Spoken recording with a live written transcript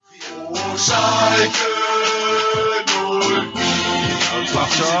Schalke 04.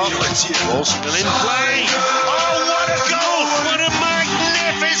 Butter, Wolfsman in play. Oh, what a goal! What a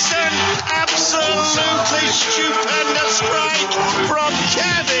magnificent, absolutely stupendous strike from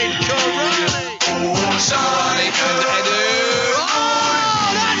Kevin Corrali. Schalke And Edu. Oh,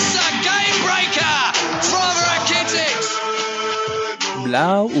 that's a game breaker from Rakitic.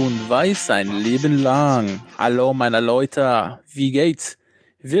 Blau und Weiß sein Leben lang. Hallo meine Leute, wie geht's?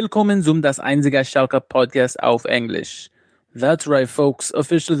 Willkommen zum Das einzige Schalke Podcast auf Englisch. That's right, folks.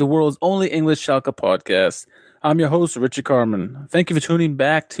 Officially the world's only English Schalke podcast. I'm your host, Richard Carmen. Thank you for tuning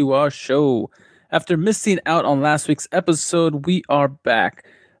back to our show. After missing out on last week's episode, we are back.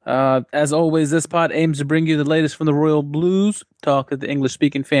 As always, this pod aims to bring you the latest from the Royal Blues, talk to the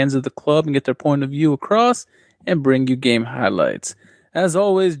English-speaking fans of the club and get their point of view across, and bring you game highlights. As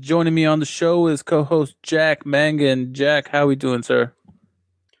always, joining me on the show is co-host Jack Mangan. Jack, how are we doing, sir?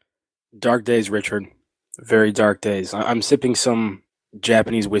 Dark days, Richard. Very dark days. I'm sipping some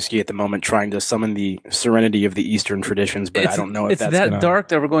Japanese whiskey at the moment, trying to summon the serenity of the Eastern traditions, but I don't know if that's that dark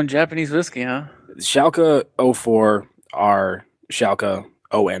that we're going Japanese whiskey, huh? Schalke 04 are Schalke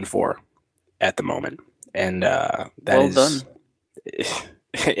 0-4 at the moment, and that well is done.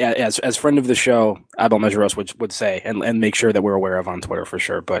 Yeah, as friend of the show, Abel Mejeros would say, and make sure that we're aware of on Twitter for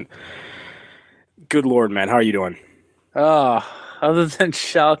sure. But good Lord, man, how are you doing? Other than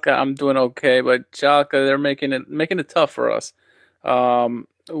Schalke, I'm doing okay, but Schalke, they're making it tough for us.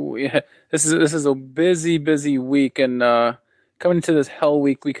 This is a busy week, and coming into this hell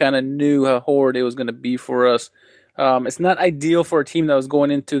week, we kind of knew how horrid it was going to be for us. It's not ideal for a team that was going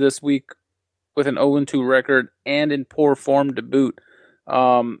into this week with an 0-2 record and in poor form to boot.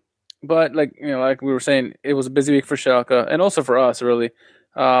 But like we were saying, it was a busy week for Schalke and also for us, really.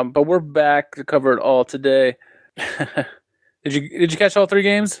 But we're back to cover it all today. Did you catch all three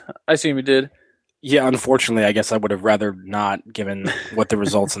games? I assume you did. Yeah, unfortunately, I guess I would have rather not, given what the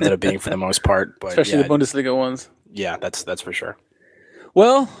results ended up being for the most part. But especially the Bundesliga ones. Yeah, that's for sure.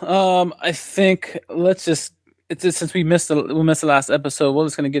 Well, I think since we missed the last episode, we're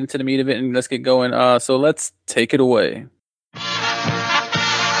just going to get into the meat of it and let's get going. So let's take it away.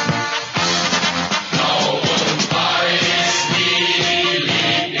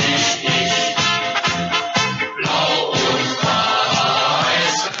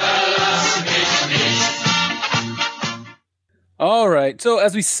 All right. So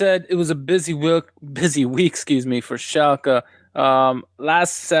as we said, it was a busy week, for Schalke.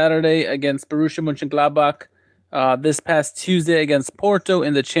 Last Saturday against Borussia Mönchengladbach, this past Tuesday against Porto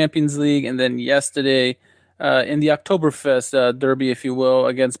in the Champions League, and then yesterday in the Oktoberfest derby, if you will,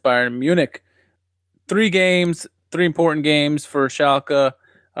 against Bayern Munich. 3 games, 3 important games for Schalke,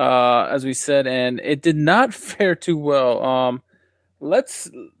 as we said, and it did not fare too well.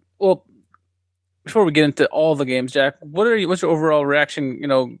 Before we get into all the games, Jack, what's your overall reaction?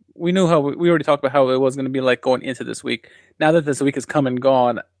 We knew we already talked about how it was going to be like going into this week. Now that this week has come and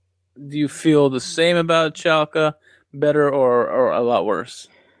gone, do you feel the same about Schalke, better or a lot worse?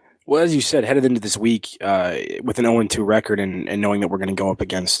 Well, as you said, headed into this week with an 0-2 record and knowing that we're going to go up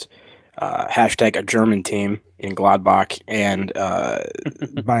against a German team in Gladbach and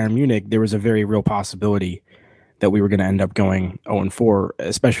Bayern Munich, there was a very real possibility that we were going to end up going 0-4,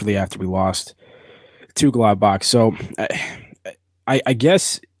 especially after we lost to Gladbach. So I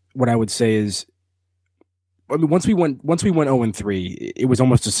guess what I would say is, once we went 0-3, it was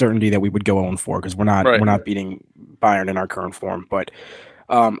almost a certainty that we would go 0-4 because we're not beating Bayern in our current form. But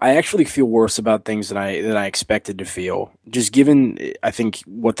I actually feel worse about things than I expected to feel, just given I think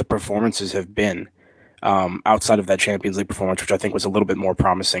what the performances have been outside of that Champions League performance, which I think was a little bit more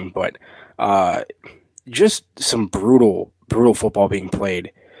promising. But just some brutal football being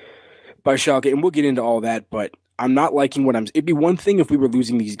played by Schalke, and we'll get into all that, but I'm not liking it'd be one thing if we were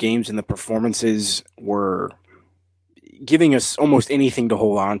losing these games and the performances were giving us almost anything to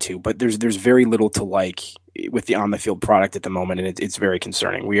hold on to, but there's very little to like with the on-the-field product at the moment, and it's very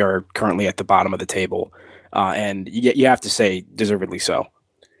concerning. We are currently at the bottom of the table, and you have to say deservedly so.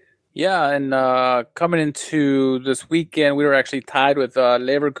 Yeah, and coming into this weekend, we were actually tied with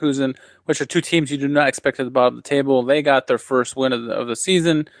Leverkusen, which are 2 teams you do not expect at the bottom of the table. They got their first win of the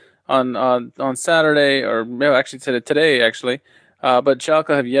season on Saturday, or actually today, actually. But Schalke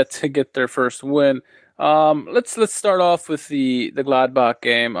have yet to get their first win. Let's start off with the Gladbach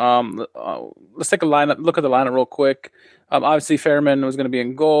game. Let's take a look at the lineup real quick. Obviously, Fährmann was going to be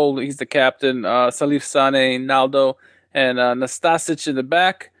in goal. He's the captain. Salif Sane, Naldo, and Nastasic in the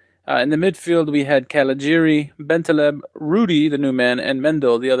back. In the midfield, we had Caligiuri, Bentaleb, Rudy, the new man, and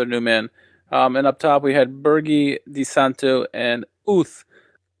Mendel, the other new man. And up top, we had Bergi, Di Santo, and Uth.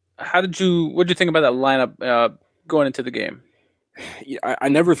 what did you think about that lineup going into the game? I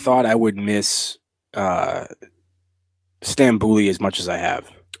never thought I would miss Stambouli as much as I have,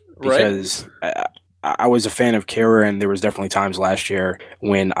 because I was a fan of Kehrer, and there was definitely times last year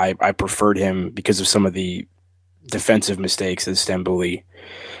when I preferred him because of some of the defensive mistakes that Stambouli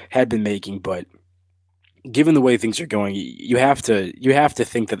had been making. But given the way things are going, you have to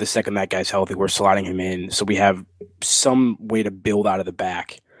think that the second that guy's healthy, we're slotting him in, so we have some way to build out of the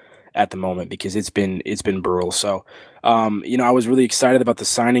back at the moment, because it's been brutal. So, I was really excited about the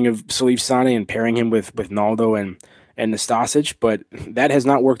signing of Salif Sane and pairing him with Naldo and Nastasic, but that has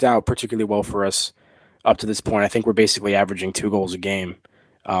not worked out particularly well for us up to this point. I think we're basically averaging 2 goals a game.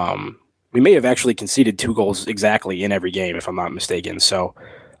 We may have actually conceded 2 goals exactly in every game, if I'm not mistaken. So,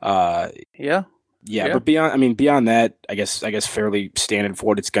 yeah. But beyond that, I guess fairly standard for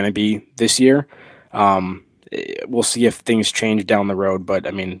what it's going to be this year. We'll see if things change down the road, but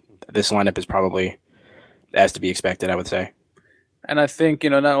I mean, this lineup is probably as to be expected, I would say. And I think,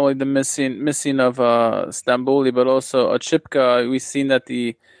 not only the missing of Stambouli, but also Chipka, we've seen that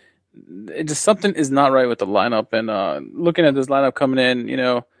something is not right with the lineup. And looking at this lineup coming in,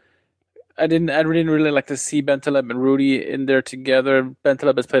 I didn't really like to see Bentaleb and Rudy in there together.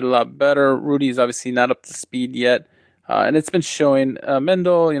 Bentaleb has played a lot better. Rudy is obviously not up to speed yet. And it's been showing.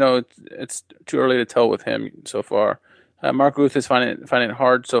 Mendel, it's too early to tell with him so far. Mark Ruth is finding it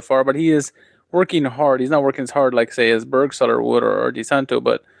hard so far, but he is working hard. He's not working as hard, like, say, as Bergstaller would or Di Santo,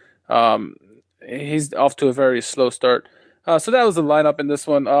 but he's off to a very slow start. So that was the lineup in this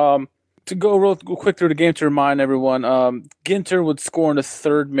one. To go real quick through the game to remind everyone, Ginter would score in the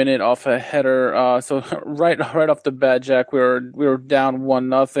 3rd minute off a header. So right off the bat, Jack, we were down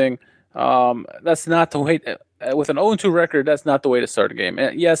 1-0. That's not the way. With an 0-2 record, that's not the way to start a game.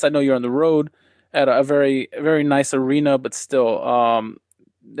 And yes, I know you're on the road at a very, very nice arena, but still,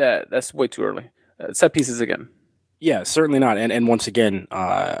 that's way too early. Set pieces again. Yeah, certainly not. And once again,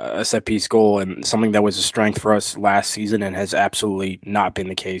 a set piece goal, and something that was a strength for us last season and has absolutely not been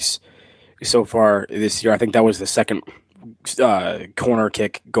the case so far this year. I think that was the second corner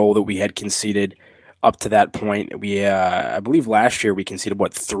kick goal that we had conceded up to that point. We, I believe last year we conceded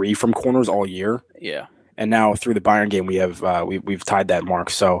 3 from corners all year. Yeah. And now through the Bayern game, we have we've tied that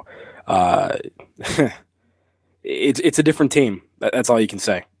mark. So it's a different team. That's all you can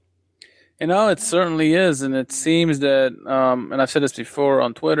say. It certainly is, and it seems that, and I've said this before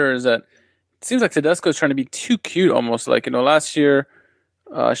on Twitter, is that it seems like Tedesco is trying to be too cute, almost. Like, last year,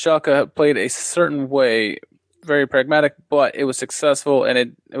 Schalke played a certain way, very pragmatic, but it was successful, and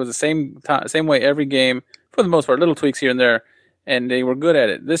it was the same way every game for the most part, little tweaks here and there, and they were good at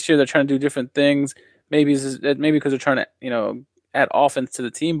it. This year, they're trying to do different things. Maybe because they're trying to, add offense to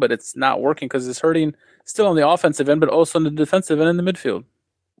the team, but it's not working because it's hurting still on the offensive end, but also on the defensive end in the midfield.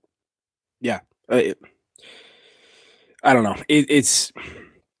 Yeah, I don't know.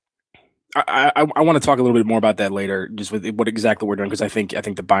 I want to talk a little bit more about that later, just with what exactly we're doing, because I think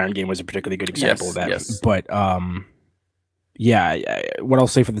the Bayern game was a particularly good example of that. Yes. But what I'll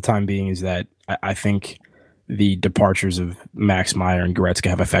say for the time being is that I think the departures of Max Meyer and Goretzka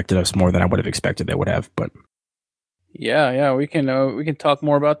have affected us more than I would have expected they would have. But yeah, we can talk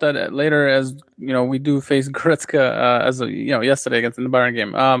more about that later, as we do face Goretzka as yesterday against in the Bayern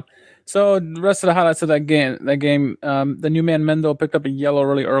game. So the rest of the highlights of that game, the new man Mendel picked up a yellow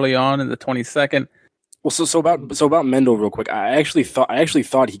really early on in the 22nd. Well, so about Mendel real quick. I actually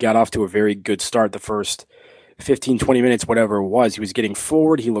thought he got off to a very good start the first 15, 20 minutes, whatever it was. He was getting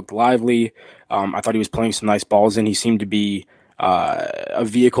forward. He looked lively. I thought he was playing some nice balls in. He seemed to be a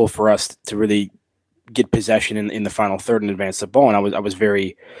vehicle for us to really get possession in the final third and advance the ball. And I was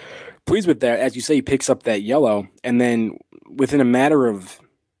very pleased with that. As you say, he picks up that yellow, and then within a matter of,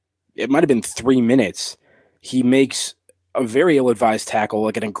 it might have been 3 minutes, he makes a very ill-advised tackle,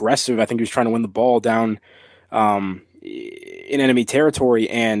 like an aggressive. I think he was trying to win the ball down in enemy territory,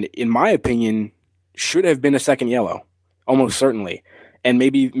 and in my opinion, should have been a second yellow, almost certainly. And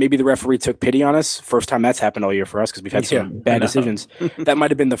maybe the referee took pity on us. First time that's happened all year for us, because we've had some bad decisions. That might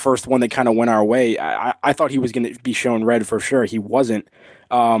have been the first one that kind of went our way. I thought he was going to be shown red for sure. He wasn't.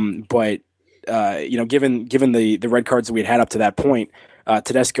 But given the red cards that we had up to that point,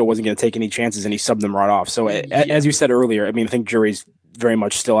 Tedesco wasn't going to take any chances, and he subbed them right off. So as you said earlier, I think jury's very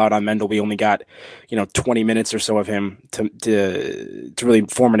much still out on Mendel. We only got 20 minutes or so of him to really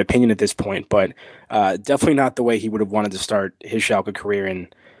form an opinion at this point, but definitely not the way he would have wanted to start his Schalke career.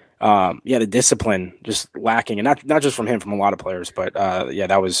 And the discipline just lacking, and not just from him, from a lot of players. But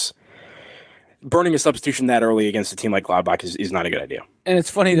that was burning a substitution that early against a team like Gladbach is not a good idea. And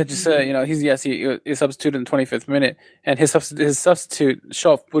it's funny that you said, he substituted in the 25th minute, and his substitute,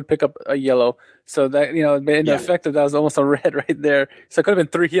 Schulf, would pick up a yellow. So that, in the effect of that was almost a red right there. So it could have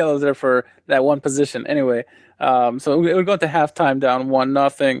been 3 yellows there for that one position. Anyway, so we would go into halftime down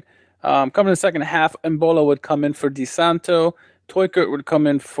 1-0. Coming in the second half, Embolo would come in for Di Santo. Toykert would come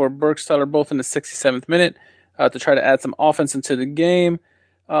in for Burgstaller, both in the 67th minute, to try to add some offense into the game.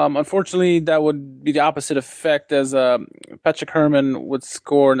 Unfortunately, that would be the opposite effect, as Patrick Herman would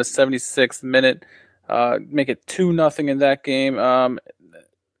score in the 76th minute, make it 2-0 in that game.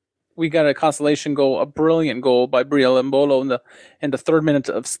 We got a consolation goal, a brilliant goal by Briel Embolo in the 3rd minute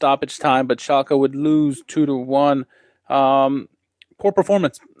of stoppage time, but Schalke would lose 2-1. Poor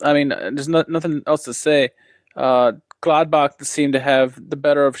performance. I mean, there's nothing else to say. Gladbach seemed to have the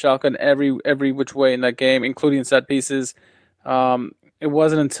better of Schalke in every which way in that game, including set pieces. It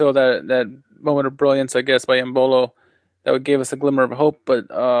wasn't until that moment of brilliance, I guess, by Embolo that gave us a glimmer of hope, but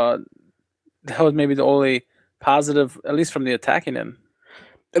that was maybe the only positive, at least from the attacking end.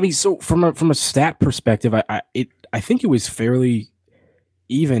 I mean, so from a stat perspective, I think it was fairly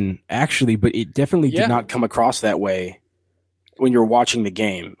even, actually, but it definitely did not come across that way when you're watching the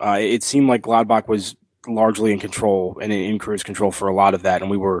game. It seemed like Gladbach was largely in control and in cruise control for a lot of that,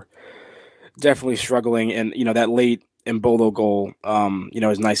 and we were definitely struggling. And that late Embolo goal,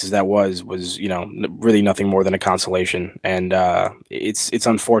 as nice as that was really nothing more than a consolation. And it's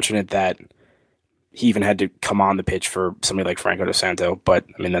unfortunate that he even had to come on the pitch for somebody like Franco De Santo. But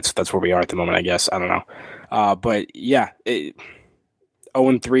I mean, that's where we are at the moment, I guess. I don't know. But yeah,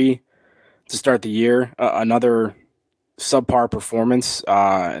 0-3 to start the year. Another subpar performance.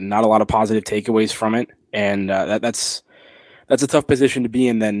 Not a lot of positive takeaways from it, and that's a tough position to be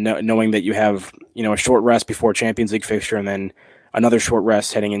in. Then knowing that you have a short rest before Champions League fixture, and then another short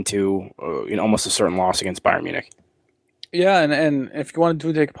rest heading into almost a certain loss against Bayern Munich. Yeah, and if you want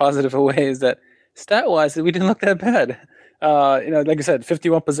to take a positive away, is that stat-wise, we didn't look that bad. Like I said,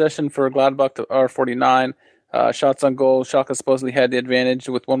 51 possession for Gladbach to our 49. Shots on goal. Schalke supposedly had the advantage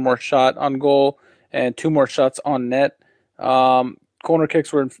with 1 more shot on goal and 2 more shots on net. Corner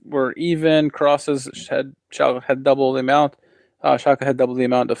kicks were even. Crosses Schalke had double the amount. Schalke had double the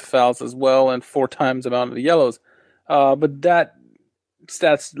amount of fouls as well, and 4 times the amount of yellows. But that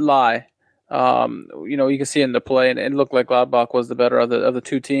stats lie. You can see it in the play, and it looked like Gladbach was the better of the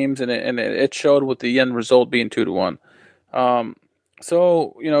 2 teams, and it showed with the end result being 2-1. That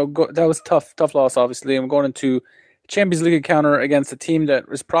was tough loss, obviously. I'm going into Champions League encounter against a team that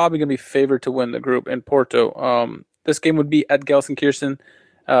is probably going to be favored to win the group in Porto. This game would be at Gelsenkirchen,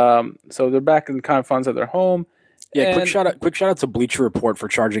 so they're back in the confines of their home. Yeah, quick shout out to Bleacher Report for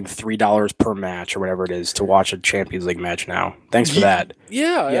charging $3 per match or whatever it is to watch a Champions League match now. Thanks for that.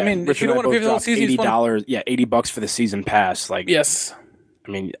 Yeah, I mean, if you don't want to pay for the whole season, $80, $80 for the season pass. Yes.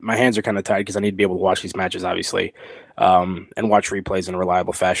 I mean, my hands are kind of tied because I need to be able to watch these matches, obviously, and watch replays in a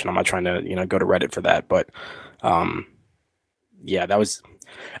reliable fashion. I'm not trying to, go to Reddit for that, but that was.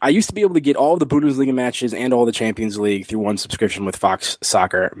 I used to be able to get all of the Bundesliga matches and all the Champions League through one subscription with Fox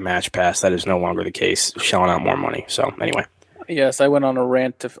Soccer Match Pass. That is no longer the case, shelling out more money. So anyway. Yes, I went on a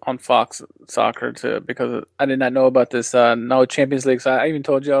rant on Fox Soccer because I did not know about this no Champions League. So I even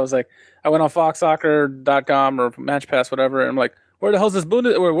told you, I was like, I went on foxsoccer.com or Match Pass, whatever, and I'm like, where the hell's this where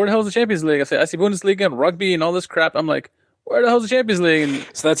the hell's the Champions League? I see Bundesliga and rugby and all this crap. I'm like, where the hell's the Champions League? And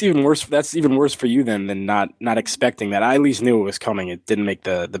so that's even worse. That's even worse for you than not expecting that. I at least knew it was coming. It didn't make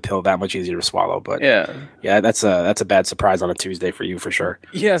the pill that much easier to swallow. But yeah, that's a bad surprise on a Tuesday for you for sure.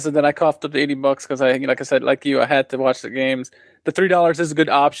 Yeah. So then I coughed up the $80 because like you, I had to watch the games. The $3 is a good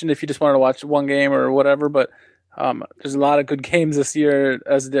option if you just wanted to watch one game or whatever. But there's a lot of good games this year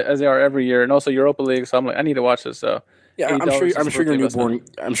as they are every year, and also Europa League. So I'm like, I need to watch this. So. Yeah, I'm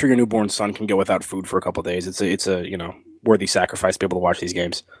sure your newborn son can go without food for a couple of days. It's a worthy sacrifice to be able to watch these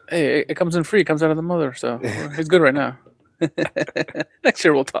games. Hey, it comes in free. It comes out of the mother, so he's good right now. Next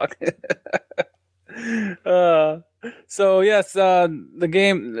year we'll talk. So yes,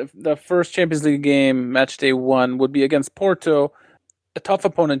 the first Champions League game, match day 1, would be against Porto, a tough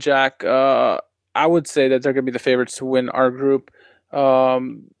opponent. Jack, I would say that they're going to be the favorites to win our group.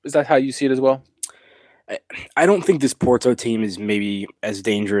 Is that how you see it as well? I don't think this Porto team is maybe as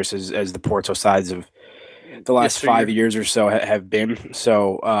dangerous as the Porto sides of the last 5 years or so have been.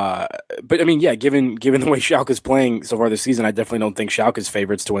 So, but I mean, yeah, given the way Schalke's playing so far this season, I definitely don't think Schalke's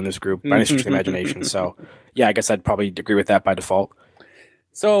favorites to win this group by any stretch of the imagination. So, yeah, I guess I'd probably agree with that by default.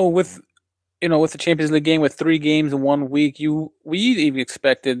 So with the Champions League game with 3 games in 1 week, we even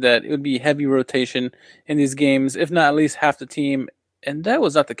expected that it would be heavy rotation in these games, if not at least half the team and that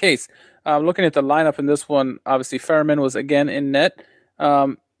was not the case. Looking at the lineup in this one, obviously Fairman was again in net.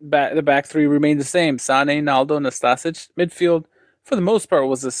 The back three remained the same: Sane, Naldo, Nastasic. Midfield, for the most part,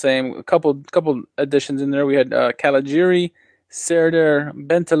 was the same. A couple additions in there. We had Caligiuri, Serdar,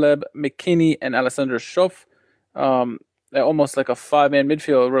 Bentaleb, McKinney, and Alessandro Schoff. Almost like a 5-man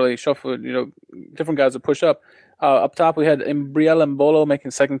midfield, really. Schoff would, different guys would push up. Up top, we had Imbriel Mbolo making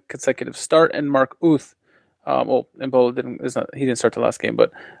second consecutive start, and Mark Uth. Mbolo didn't start the last game,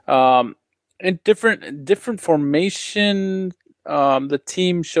 but in different formation. The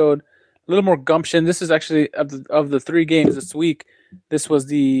team showed a little more gumption. This is actually of the 3 games this week. This was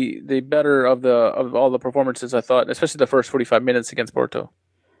the better of all the performances, I thought, especially the first 45 minutes against Porto.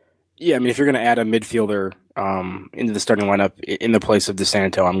 Yeah, I mean, if you're going to add a midfielder into the starting lineup in the place of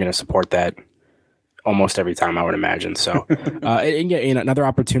DeSanto, I'm going to support that almost every time, I would imagine. So, another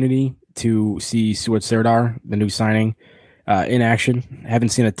opportunity to see Stuart Serdar, the new signing, in action. Haven't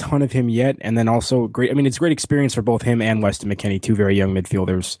seen a ton of him yet, and then also great. I mean, it's a great experience for both him and Weston McKennie, 2 very young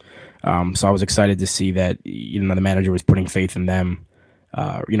midfielders. So I was excited to see that the manager was putting faith in them,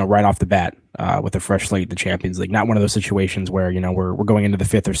 right off the bat with a fresh slate in the Champions League. Not one of those situations where we're going into the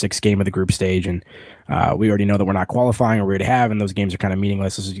 5th or 6th game of the group stage, and we already know that we're not qualifying or we're to have, and those games are kind of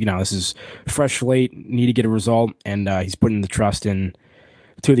meaningless. This is fresh slate, need to get a result, and he's putting the trust in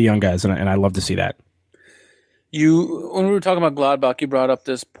 2 of the young guys, and I love to see that. When we were talking about Gladbach, you brought up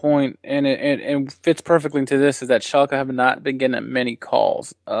this point, and it fits perfectly into this, is that Schalke have not been getting many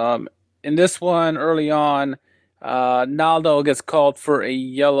calls. In this one, early on, Naldo gets called for a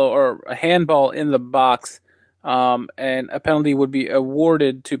yellow or a handball in the box, and a penalty would be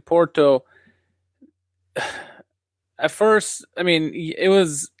awarded to Porto. At first, I mean, it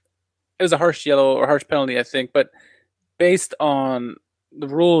was a harsh yellow or harsh penalty, I think, but based on the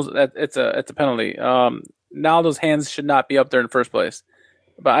rules, that it's a penalty. Naldo's hands should not be up there in the first place,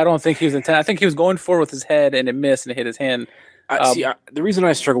 but I don't think he was intended. I think he was going for it with his head, and it missed, and it hit his hand. The reason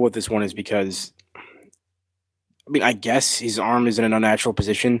I struggle with this one is because, I guess his arm is in an unnatural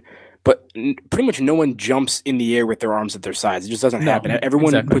position, but pretty much no one jumps in the air with their arms at their sides. It just doesn't happen.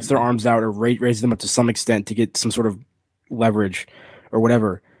 Everyone puts their arms out or raises them up to some extent to get some sort of leverage or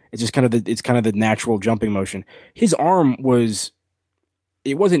whatever. It's just kind of the natural jumping motion. His arm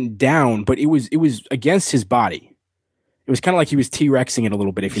it wasn't down, but it was against his body. It was kind of like he was T-Rexing it a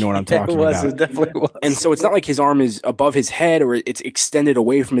little bit, if you know what I'm talking about. It definitely was. And so it's not like his arm is above his head or it's extended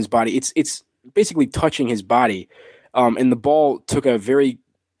away from his body. It's basically touching his body. And the ball took a very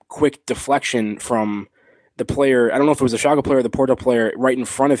quick deflection from the player. I don't know if it was a Schalke player or the Porto player right in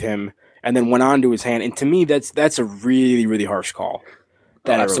front of him, and then went on to his hand. And to me, that's a really, really harsh call.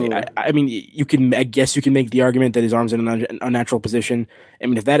 Absolutely. I guess you can make the argument that his arm's in an unnatural position. I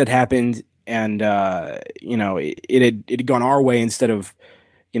mean, if that had happened and it had gone our way instead of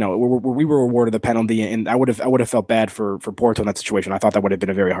we were awarded the penalty, and I would have felt bad for Porto in that situation. I thought that would have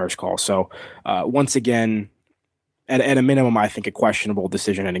been a very harsh call. So once again, at a minimum, I think a questionable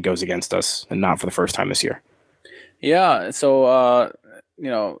decision, and it goes against us, and not for the first time this year. Yeah. So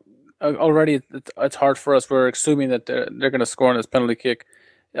already it's hard for us. We're assuming that they're going to score on this penalty kick,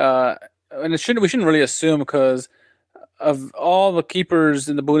 and we shouldn't really assume, because of all the keepers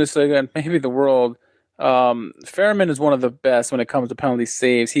in the Bundesliga and maybe the world, Fairman is one of the best when it comes to penalty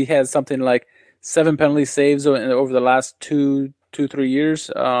saves. He has something like 7 penalty saves over the last 2-3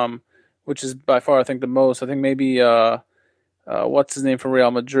 years, which is by far, I think, the most. I think maybe what's his name from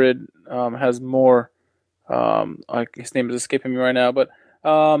Real Madrid has more. His name is escaping me right now, but.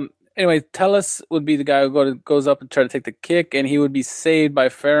 Anyway, Telles would be the guy who goes up and try to take the kick, and he would be saved by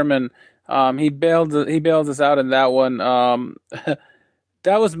Fairman. He bailed us out in that one.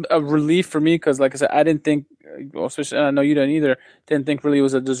 That was a relief for me, because, like I said, I didn't think, especially, I know you didn't either, didn't think really it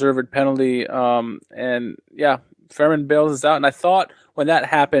was a deserved penalty. And yeah, Fairman bails us out, and I thought when that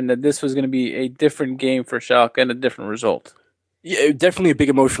happened that this was going to be a different game for Schalke and a different result. Yeah, definitely a big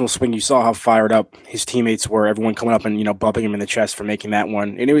emotional swing. You saw how fired up his teammates were, everyone coming up and bumping him in the chest for making that one.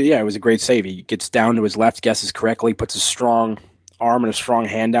 And it was a great save. He gets down to his left, guesses correctly, puts a strong arm and a strong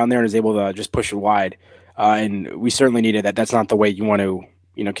hand down there, and is able to just push it wide. And we certainly needed that. That's not the way you want to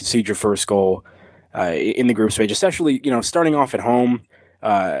concede your first goal in the group stage, especially starting off at home.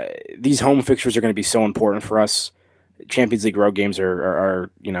 These home fixtures are going to be so important for us. Champions League road games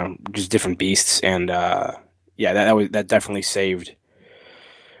are just different beasts, and that definitely saved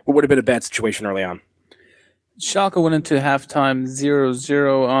what would have been a bad situation early on. Schalke went into halftime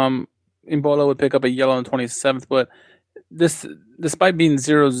 0-0. Mbolo would pick up a yellow on the 27th, but despite being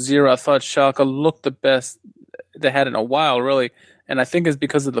 0-0, I thought Schalke looked the best they had in a while, really. And I think it's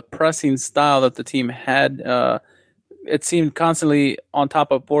because of the pressing style that the team had. it seemed constantly on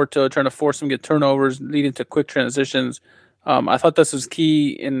top of Porto, trying to force them to get turnovers, leading to quick transitions. I thought this was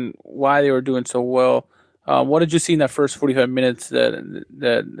key in why they were doing so well. What did you see in that first 45 minutes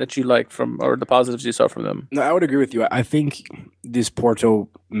that you liked from, or the positives you saw from them? No, I would agree with you. I think this Porto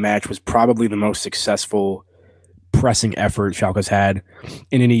match was probably the most successful pressing effort Schalke's had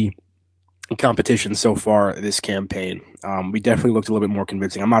in any competition so far this campaign. We definitely looked a little bit more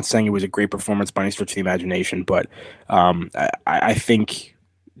convincing. I'm not saying it was a great performance by any stretch of the imagination, but I think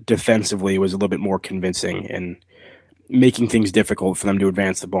defensively it was a little bit more convincing and making things difficult for them to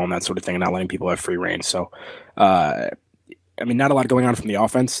advance the ball and that sort of thing, and not letting people have free reign. So, I mean, not a lot going on from the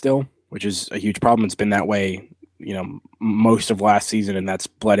offense still, which is a huge problem. It's been that way, most of last season, and that's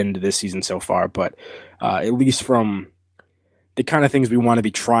bled into this season so far. But at least from the kind of things we want to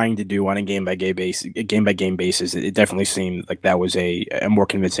be trying to do on a game by game basis, it definitely seemed like that was a more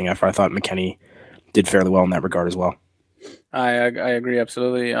convincing effort. I thought McKennie did fairly well in that regard as well. I agree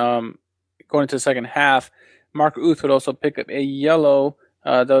absolutely. Going into the second half, Mark Uth would also pick up a yellow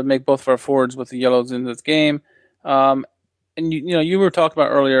that would make both of our forwards with the yellows in this game. And you were talking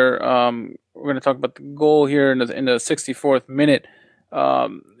about earlier. We're going to talk about the goal here in the 64th minute.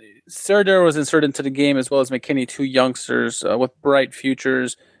 Serdar was inserted into the game as well as McKennie, two youngsters with bright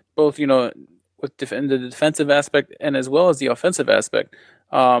futures, both in the defensive aspect and as well as the offensive aspect.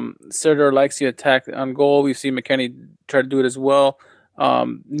 Serdar likes the attack on goal. We've seen McKennie try to do it as well.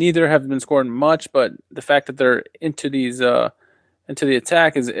 Neither have been scoring much, but the fact that they're into the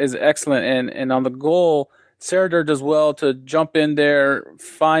attack is excellent. And on the goal, Serdar does well to jump in there,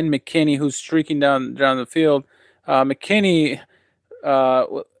 find McKennie, who's streaking down the field. McKennie,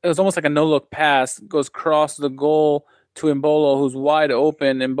 it was almost like a no-look pass, goes across the goal to Embolo, who's wide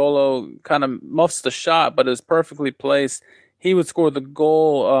open. Embolo kind of muffs the shot, but is perfectly placed. He would score the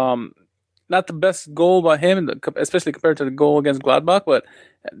goal. Not the best goal by him, especially compared to the goal against Gladbach, but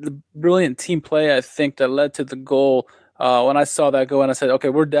the brilliant team play, I think, that led to the goal. When I saw that go, and I said, okay,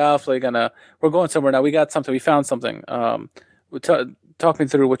 we're definitely we're going somewhere now. We got something. We found something. Talk me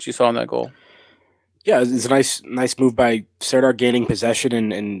through what you saw in that goal. Yeah, it's a nice move by Serdar, gaining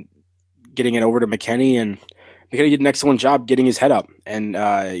possession and getting it over to McKennie, and McKennie did an excellent job getting his head up and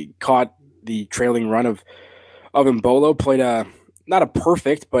caught the trailing run of Embolo, played not a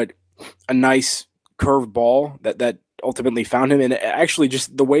perfect, but a nice curved ball that ultimately found him. And actually,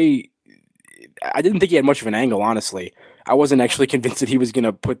 just the way, I didn't think he had much of an angle, honestly. I wasn't actually convinced that he was going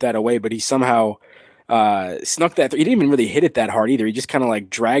to put that away, but he somehow snuck that. He didn't even really hit it that hard either. He just kind of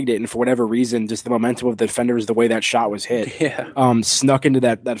dragged it, and for whatever reason, just the momentum of the defenders, the way that shot was hit, snuck into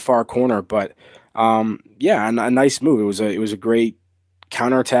that far corner. But a nice move. It was a great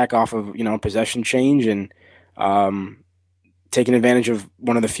counterattack off of possession change and taking advantage of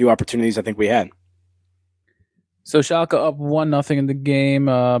one of the few opportunities I think we had. So Schalke up 1-0 in the game.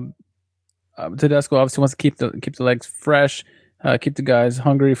 Tedesco obviously wants to keep the legs fresh, keep the guys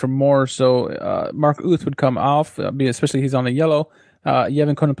hungry for more. So Mark Uth would come off, especially he's on the yellow.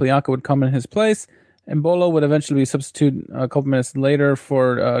 Yevhen Konoplyanka would come in his place. And Bolo would eventually be substituted a couple minutes later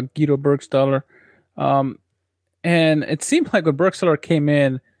for Guido Burgstaller. And it seemed like when Burgstaller came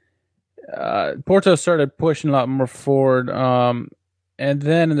in, Porto started pushing a lot more forward. And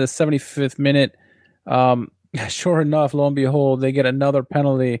then in the 75th minute, sure enough, lo and behold, they get another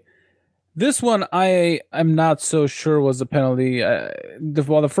penalty. This one, I'm not so sure was a penalty.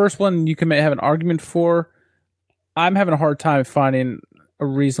 While the first one you can have an argument for, I'm having a hard time finding a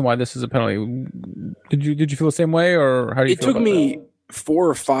reason why this is a penalty. Did you feel the same way, or how do you feel? It took me 4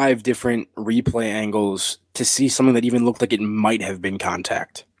 or 5 different replay angles to see something that even looked like it might have been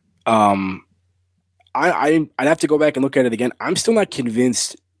contact. I'd have to go back and look at it again. I'm still not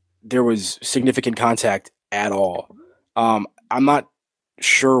convinced there was significant contact at all. I'm not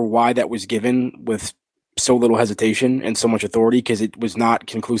sure why that was given with so little hesitation and so much authority, because it was not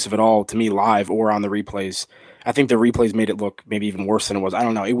conclusive at all to me live or on the replays. I think the replays made it look maybe even worse than it was. I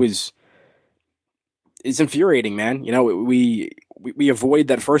don't know. It's infuriating, man. We avoid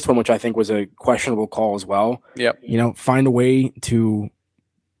that first one, which I think was a questionable call as well. Yep. Find a way to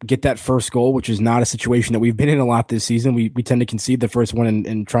get that first goal, which is not a situation that we've been in a lot this season. We tend to concede the first one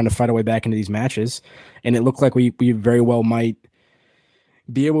and trying to fight our way back into these matches. And it looked like we very well might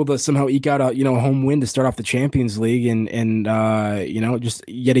be able to somehow eke out a home win to start off the Champions League, and just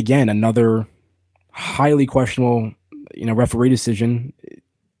yet again another highly questionable referee decision,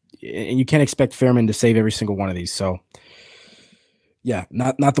 and you can't expect Fairman to save every single one of these. So yeah,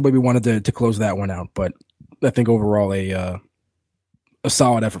 not the way we wanted to close that one out, but I think overall a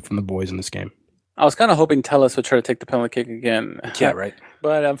solid effort from the boys in this game. I was kind of hoping Tellus would try to take the penalty kick again. Yeah, right.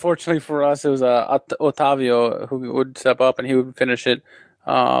 But unfortunately for us, it was Otavio who would step up and he would finish it.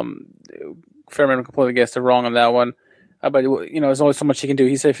 Fairman completely guessed it wrong on that one. But, there's only so much he can do.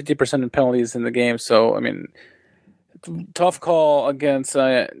 He saved 50% in penalties in the game. So, I mean, tough call against.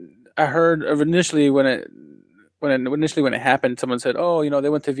 I heard initially when it happened, someone said, "Oh, they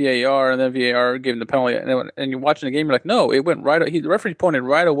went to VAR and then VAR gave him the penalty." And you're watching the game, you're like, "No, it went right." The referee pointed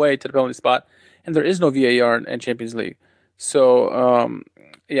right away to the penalty spot, and there is no VAR in Champions League. So,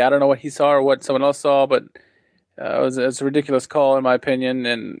 I don't know what he saw or what someone else saw, but it's a ridiculous call in my opinion,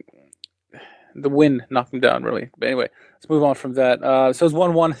 and the wind knocked him down really. But anyway, let's move on from that. So it's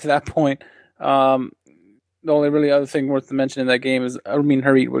 1-1 at that point. The only really other thing worth mentioning in that game is Amin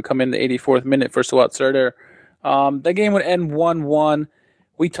Harit would come in the 84th minute for Suat Serdar. That game would end 1-1.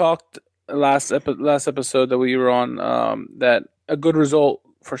 We talked last episode that we were on that a good result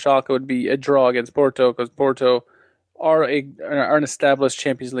for Schalke would be a draw against Porto because Porto are an established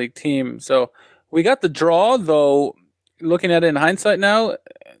Champions League team. So we got the draw, though. Looking at it in hindsight now,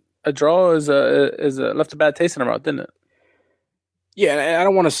 a draw is left a bad taste in our mouth, didn't it? Yeah, and I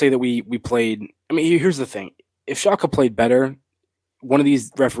don't want to say that we played. I mean, here's the thing: if Schalke played better, one of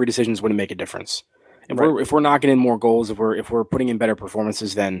these referee decisions wouldn't make a difference. If we're knocking in more goals, if we're putting in better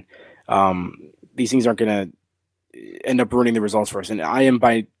performances, then these things aren't going to end up ruining the results for us. And I am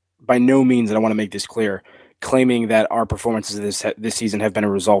by no means, and I want to make this clear, claiming that our performances this season have been a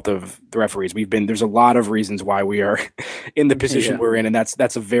result of the referees. There's a lot of reasons why we are in the position we're in, and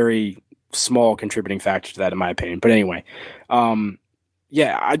that's a very small contributing factor to that, in my opinion. But anyway, I'm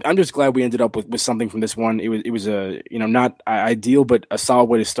just glad we ended up with something from this one. It was a not ideal, but a solid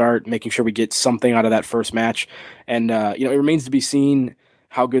way to start, making sure we get something out of that first match. And it remains to be seen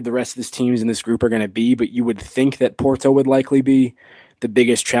how good the rest of these teams in this group are going to be. But you would think that Porto would likely be the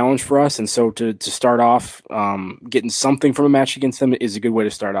biggest challenge for us, and so to start off getting something from a match against them is a good way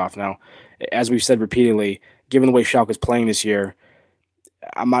to start off. Now, as we've said repeatedly, given the way Schalke is playing this year,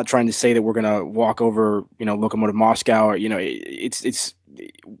 I'm not trying to say that we're going to walk over, Lokomotiv Moscow, or it's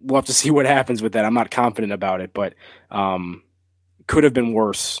we'll have to see what happens with that. I'm not confident about it, but could have been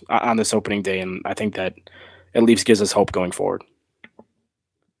worse on this opening day, and I think that at least gives us hope going forward.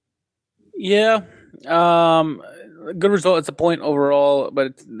 Yeah. Good result. It's a point overall,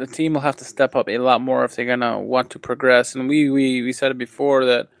 but the team will have to step up a lot more if they're gonna want to progress. And we said it before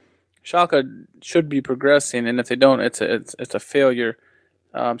that Schalke should be progressing, and if they don't, it's a failure.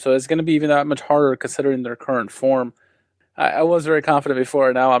 So it's gonna be even that much harder considering their current form. I was very confident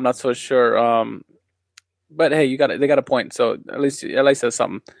before. Now I'm not so sure. But hey, they got a point. So at least that's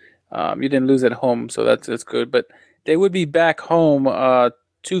something. You didn't lose at home, so that's good. But they would be back home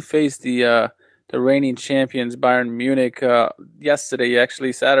to face the reigning champions Bayern Munich yesterday,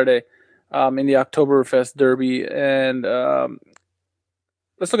 actually Saturday, in the Oktoberfest Derby. And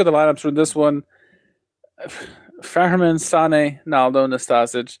let's look at the lineups for this one. Fairman, Sane, Naldo,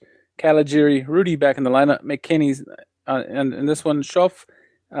 Nastasic, Caligiuri, Rudy back in the lineup, McKinney's and in this one, Schoff,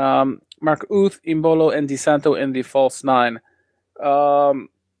 Mark Uth, Imbolo, and Di Santo in the false nine.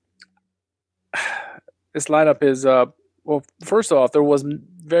 This lineup is, first off, there was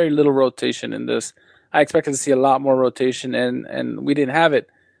very little rotation in this. I expected to see a lot more rotation, and we didn't have it.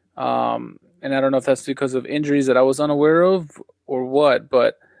 And I don't know if that's because of injuries that I was unaware of or what,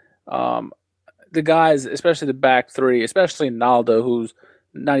 but the guys, especially the back three, especially Naldo, who's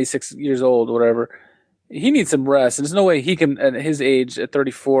 96 years old or whatever, he needs some rest. And there's no way he can, at his age, at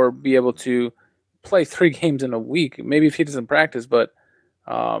 34, be able to play 3 games in a week. Maybe if he doesn't practice, but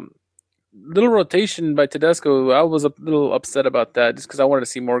little rotation by Tedesco, I was a little upset about that just because I wanted to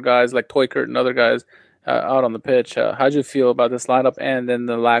see more guys like Toykert and other guys out on the pitch. How'd you feel about this lineup and then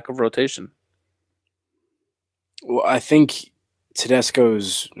the lack of rotation? Well, I think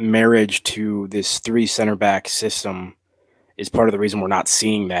Tedesco's marriage to this 3 center back system is part of the reason we're not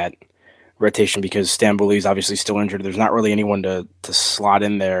seeing that rotation, because Stambouli is obviously still injured. There's not really anyone to slot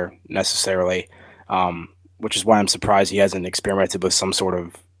in there necessarily, which is why I'm surprised he hasn't experimented with some sort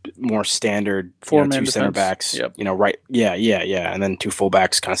of more standard 2 center backs, yep. Right. Yeah. And then 2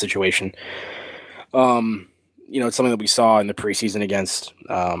 fullbacks kind of situation. It's something that we saw in the preseason against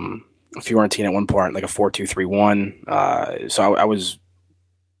Fiorentina at one point, like a 4-2-3-1. So I was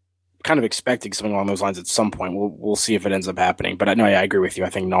kind of expecting something along those lines at some point. We'll see if it ends up happening. But I agree with you. I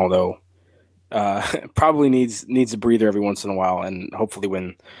think Naldo probably needs a breather every once in a while, and hopefully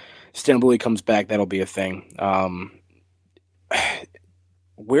when Stambouli comes back, that'll be a thing.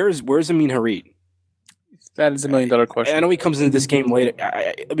 Where's Amin Harit? That is $1 million question. I know he comes into this game later.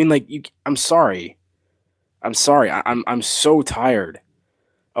 I'm sorry. I'm so tired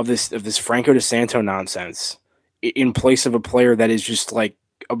of this Franco De Santo nonsense in place of a player that is just like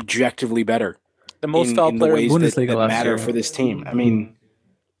objectively better. The most foul player in Bundesliga that last matter year for this team. I mean,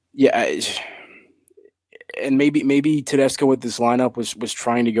 yeah, and maybe Tedesco with this lineup was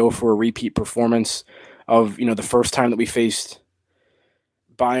trying to go for a repeat performance of the first time that we faced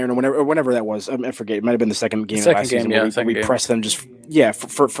Bayern or whenever that was. I forget. It might have been the second game last season where we pressed them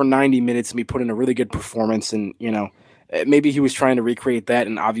for 90 minutes and we put in a really good performance. And maybe he was trying to recreate that.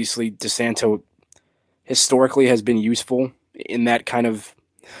 And obviously, De Santo historically has been useful in that kind of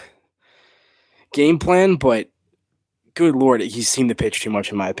game plan, but good Lord, he's seen the pitch too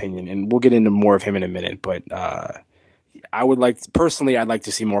much in my opinion, and we'll get into more of him in a minute, but I'd like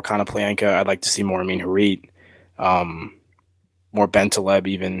to see more Konoplyanka. I'd like to see more Amin Harit, more Bentaleb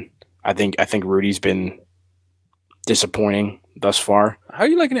even. I think Rudy's been disappointing thus far. How are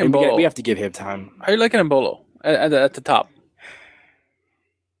you liking Embolo? We have to give him time. How are you liking Embolo at the top?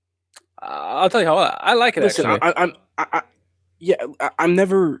 I'll tell you how I like it. Listen, actually. I'm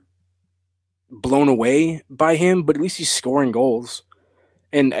never blown away by him, but at least he's scoring goals.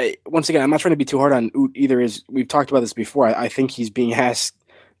 And once again, I'm not trying to be too hard on Oot either. We've talked about this before. I think he's being asked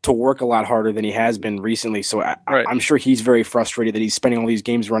to work a lot harder than he has been recently. So I'm sure he's very frustrated that he's spending all these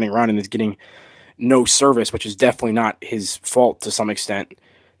games running around and is getting no service, which is definitely not his fault to some extent.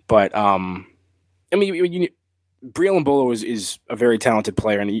 But I mean, Breel Embolo is a very talented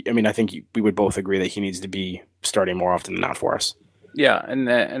player, and I think we would both agree that he needs to be starting more often than not for us. Yeah, and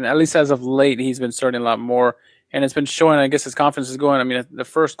at least as of late, he's been starting a lot more, and it's been showing. I guess his confidence is going. I mean, the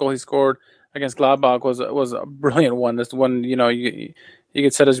first goal he scored against Gladbach was a brilliant one. That's one you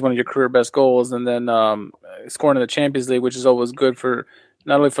could set as one of your career best goals, and then scoring in the Champions League, which is always good for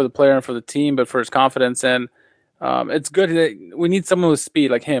not only for the player and for the team, but for his confidence. And it's good that we need someone with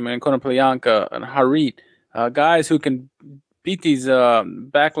speed like him and Konoplyanka and Harit, guys who can beat these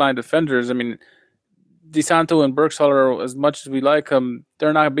backline defenders. I mean, De Santo and Burksaller, as much as we like them,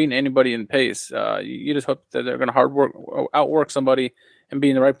 they're not beating anybody in pace. You just hope that they're going to outwork somebody and be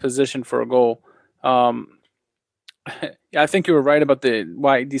in the right position for a goal. Yeah, I think you were right about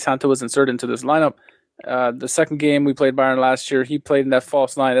why De Santo was inserted into this lineup. The second game we played Bayern last year, he played in that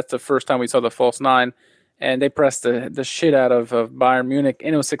false nine. That's the first time we saw the false nine, and they pressed the shit out of Bayern Munich,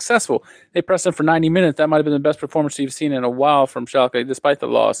 and it was successful. They pressed him for 90 minutes. That might have been the best performance you've seen in a while from Schalke, despite the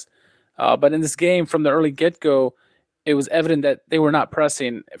loss. But in this game, from the early get-go, it was evident that they were not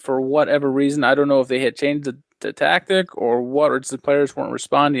pressing for whatever reason. I don't know if they had changed the tactic or what, or just the players weren't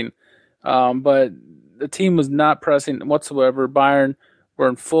responding. But the team was not pressing whatsoever. Bayern were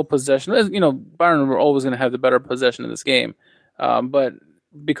in full possession. Bayern were always going to have the better possession in this game. But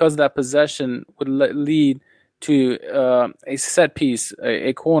because that possession would lead to a set piece,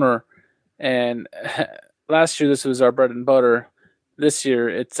 a corner, and last year this was our bread and butter. This year,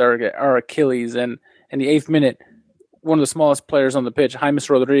 it's our Achilles, and in the 8th minute, one of the smallest players on the pitch, James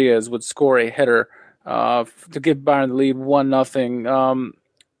Rodriguez, would score a header to give Bayern the lead 1-0.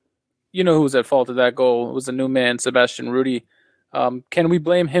 You know who was at fault of that goal? It was the new man, Sebastian Rudy. Can we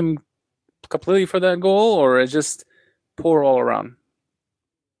blame him completely for that goal, or is just poor all around?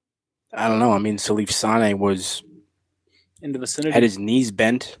 I don't know. I mean, Salif Sane was in the vicinity, had his knees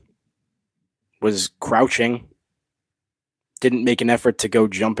bent, was crouching. Didn't make an effort to go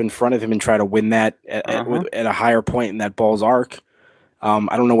jump in front of him and try to win that at a higher point in that ball's arc.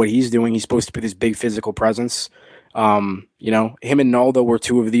 I don't know what he's doing. He's supposed to be this big physical presence. Him and Naldo were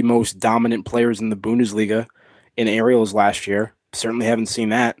two of the most dominant players in the Bundesliga in aerials last year. Certainly haven't seen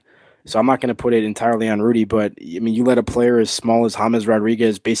that. So I'm not going to put it entirely on Rudy, but I mean, you let a player as small as James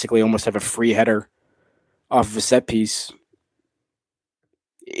Rodriguez basically almost have a free header off of a set piece.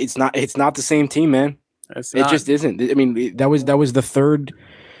 It's not the same team, man. It just isn't. I mean, that was the third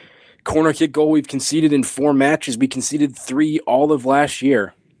corner kick goal we've conceded in 4 matches. We conceded 3 all of last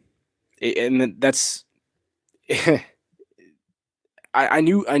year, and that's. I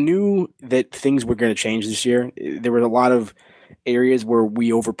knew that things were going to change this year. There were a lot of areas where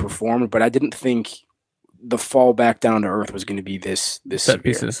we overperformed, but I didn't think the fall back down to earth was going to be this set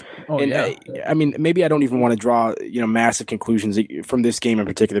pieces. I mean, maybe I don't even want to draw massive conclusions from this game in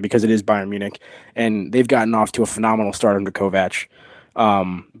particular because it is Bayern Munich and they've gotten off to a phenomenal start under Kovac.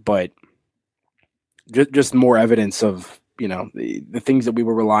 But just more evidence of the things that we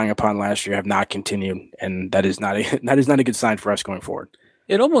were relying upon last year have not continued, and that is not a good sign for us going forward.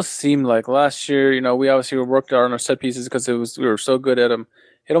 It almost seemed like last year, we obviously worked on our set pieces because we were so good at them.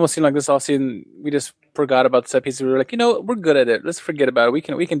 It almost seemed like this offseason we just forgot about the set pieces. We were like, we're good at it. Let's forget about it. We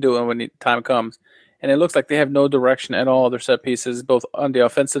can do it when the time comes. And it looks like they have no direction at all. Their set pieces, both on the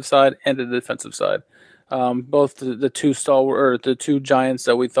offensive side and the defensive side. Both the two stalwart or the two giants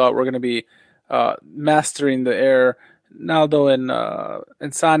that we thought were going to be mastering the air, Naldo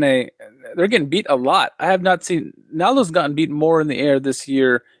and Sane, they're getting beat a lot. I have not seen Naldo's gotten beat more in the air this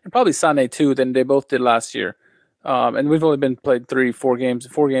year, and probably Sane too, than they both did last year. And we've only been played 4 games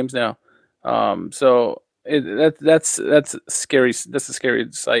now. So that's scary. That's a scary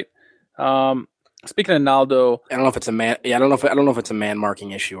sight. Speaking of Naldo, I don't know if it's a man. Yeah, I don't know if it's a man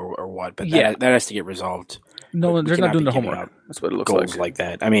marking issue or what, but that has to get resolved. No, they're not doing the homework. That's what it looks goals like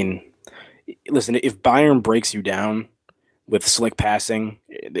that. I mean, listen, if Bayern breaks you down with slick passing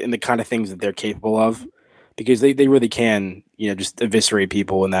and the kind of things that they're capable of, because they really can, just eviscerate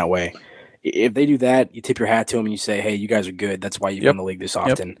people in that way. If they do that, you tip your hat to them and you say, hey, you guys are good. That's why you've won the league this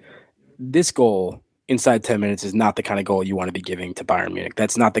often. Yep. This goal inside 10 minutes is not the kind of goal you want to be giving to Bayern Munich.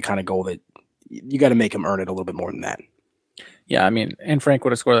 That's not the kind of goal that you got to make them earn it a little bit more than that. Yeah, I mean, Anne Frank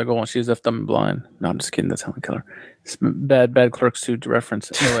would have scored that goal when she was left dumb and blind. No, I'm just kidding. That's Helen Keller. It's bad Clerks 2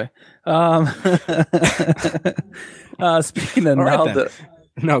 reference. Anyway. Speaking of Naldo.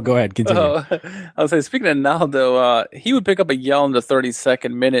 No, go ahead. Continue. I was saying, speaking of Naldo, he would pick up a yellow in the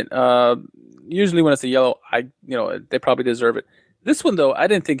 32nd minute. Usually when it's a yellow, they probably deserve it. This one, though, I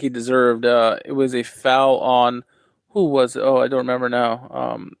didn't think he deserved. It was a foul on, who was it? Oh, I don't remember now.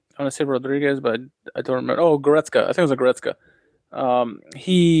 I want to say Rodriguez, but I don't remember. Oh, Goretzka. I think it was a Goretzka.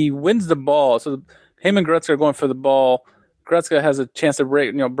 He wins the ball. So him and Goretzka are going for the ball. Goretzka has a chance to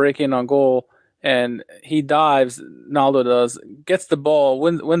break in on goal, and he dives. Naldo does, gets the ball,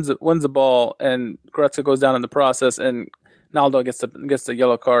 wins the ball, and Goretzka goes down in the process, and Naldo gets the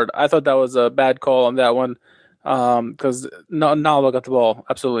yellow card. I thought that was a bad call on that one because Naldo got the ball.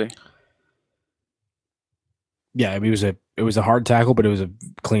 Absolutely. Yeah, it was a hard tackle, but it was a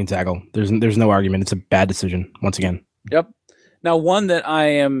clean tackle. There's no argument. It's a bad decision once again. Yep. Now, one that I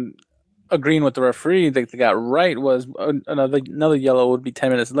am agreeing with the referee that they got right was another yellow would be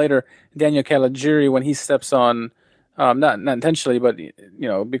 10 minutes later. Daniel Caligiuri, when he steps on, not intentionally, but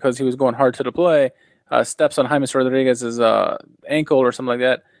because he was going hard to the play, steps on James Rodriguez's ankle or something like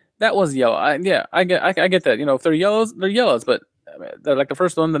that. That was yellow. I get that. If they're yellows, they're yellows. But they're like the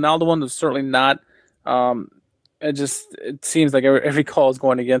first one, the Naldo one was certainly not. It seems like every call is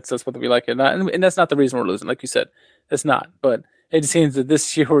going against us, whether we like it or not. And that's not the reason we're losing, like you said. It's not. But it seems that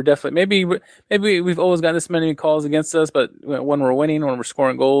this year we're definitely maybe we've always gotten this many calls against us, but when we're winning, when we're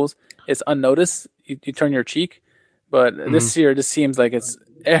scoring goals, it's unnoticed. You turn your cheek. But this year it just seems like it's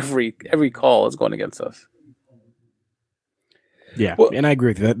every call is going against us. Yeah, and I agree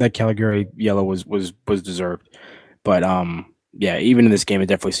with you. That Caligiuri yellow was deserved. But even in this game, it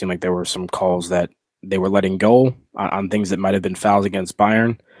definitely seemed like there were some calls that they were letting go on things that might have been fouls against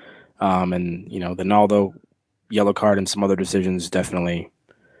Bayern. The Naldo yellow card and some other decisions definitely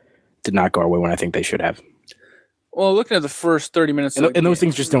did not go our way when I think they should have. Well, looking at the first 30 minutes, and those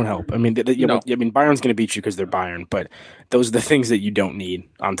things just don't help. I mean, Bayern's going to beat you because they're Bayern, but those are the things that you don't need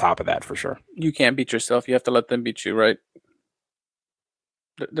on top of that for sure. You can't beat yourself. You have to let them beat you, right?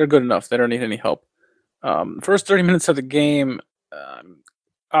 They're good enough. They don't need any help. First 30 minutes of the game,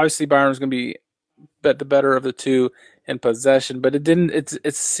 obviously Bayern was going to be the better of the two in possession, but it didn't.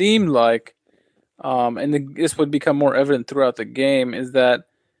 It seemed like, this would become more evident throughout the game, is that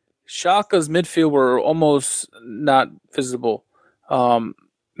Schalke's midfield were almost not visible.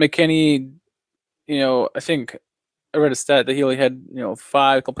 McKennie, I think I read a stat that he only had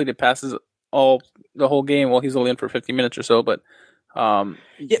 5 completed passes the whole game. Well, he's only in for 50 minutes or so, but.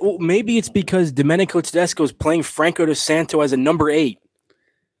 Maybe it's because Domenico Tedesco is playing Franco De Santo as a number 8.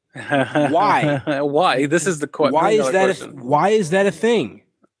 Why? Why? This is the question. Why is that a thing?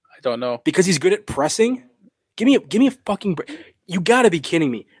 I don't know. Because he's good at pressing? Give me a fucking break. You got to be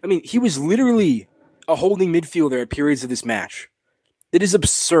kidding me. I mean, he was literally a holding midfielder at periods of this match. It is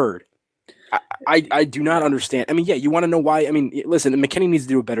absurd. I do not understand. I mean, you want to know why? I mean, listen, McKennie needs to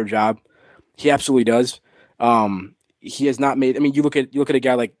do a better job. He absolutely does. He has not made. I mean, you look at a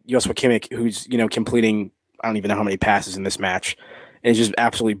guy like Joshua Kimmich, who's completing I don't even know how many passes in this match, and he's just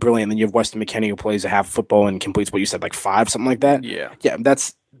absolutely brilliant. And then you have Weston McKennie, who plays a half football and completes what you said, like 5, something like that. Yeah.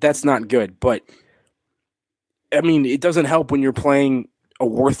 That's not good. But I mean, it doesn't help when you're playing a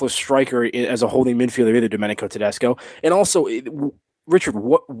worthless striker as a holding midfielder, either Domenico Tedesco. And also, Richard,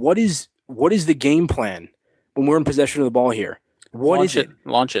 what is the game plan when we're in possession of the ball here? Launch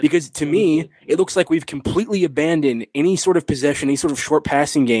it. Because to me, it looks like we've completely abandoned any sort of possession, any sort of short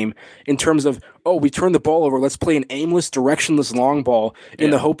passing game in terms of, we turn the ball over, let's play an aimless, directionless long ball in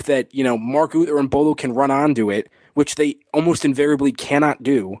the hope that, Mark Uther and Bolo can run onto it, which they almost invariably cannot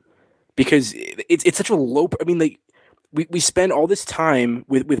do because it's such a low. I mean, we spend all this time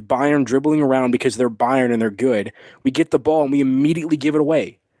with Bayern dribbling around because they're Bayern and they're good. We get the ball and we immediately give it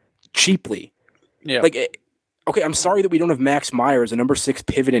away cheaply. Yeah. Like, okay, I'm sorry that we don't have Max Meyer as a number 6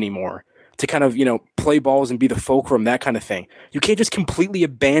 pivot anymore to kind of, play balls and be the fulcrum, that kind of thing. You can't just completely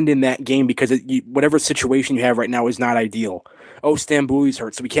abandon that game because whatever situation you have right now is not ideal. Oh, Stambouli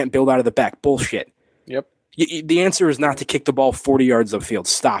hurt, so we can't build out of the back. Bullshit. Yep. The answer is not to kick the ball 40 yards upfield.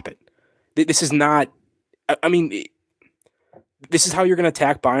 Stop it. This is not. I mean, this is how you're going to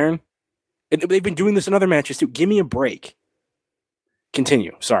attack Bayern. And they've been doing this in other matches too. Give me a break.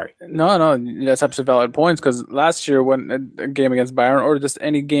 Continue. Sorry. No, that's absolutely valid points. Because last year, when a game against Bayern, or just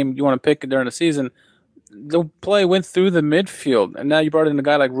any game you want to pick during the season, the play went through the midfield, and now you brought in a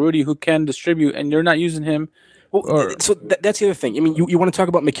guy like Rudy who can distribute, and you're not using him. Well, so that's the other thing. I mean, you want to talk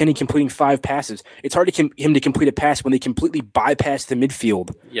about McKennie completing 5 passes. It's hard to him to complete a pass when they completely bypass the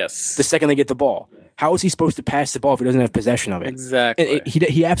midfield. Yes. The second they get the ball, how is he supposed to pass the ball if he doesn't have possession of it? Exactly. And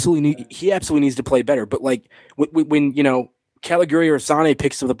he absolutely needs to play better. But like when Caligiuri or Sane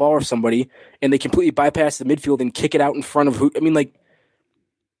picks up the ball or somebody and they completely bypass the midfield and kick it out in front of who? I mean, like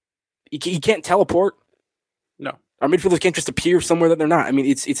he can't teleport. No, our midfielders can't just appear somewhere that they're not. I mean,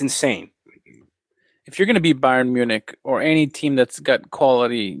 it's insane. If you're going to beat Bayern Munich or any team that's got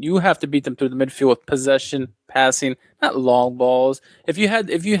quality, you have to beat them through the midfield with possession, passing, not long balls. If you had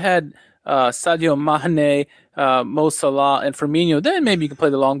Sadio Mane, Mo Salah, and Firmino, then maybe you can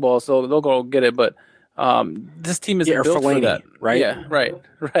play the long ball, so they'll go get it. But this team isn't built for that, right? Yeah,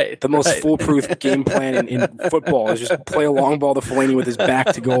 right. The most foolproof game plan in football is just play a long ball to Fellaini with his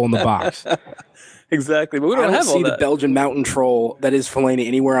back to goal in the box. Exactly, but we don't have all see that. the Belgian mountain troll that is Fellaini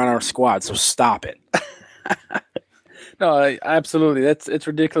anywhere on our squad, so stop it. No, absolutely. It's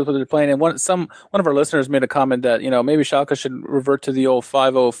ridiculous what they're playing. And one of our listeners made a comment that maybe Schalke should revert to the old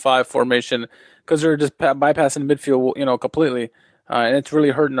 5-0-5 formation because they're just bypassing midfield, completely, and it's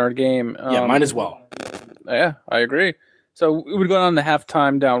really hurting our game. Yeah, mine as well. Yeah, I agree. So we would go on the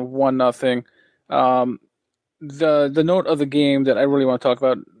halftime down 1-0. The note of the game that I really want to talk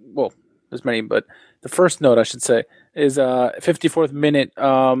about, well, there's many, but the first note I should say is 54th minute.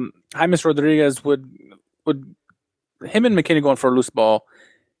 James Rodriguez would him and McKennie going for a loose ball.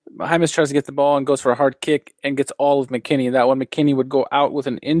 James tries to get the ball and goes for a hard kick and gets all of McKennie. That one McKennie would go out with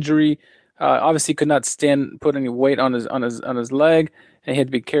an injury. Obviously could not put any weight on his leg, and he had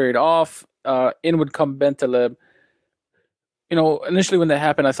to be carried off. In would come Bentaleb. Initially when that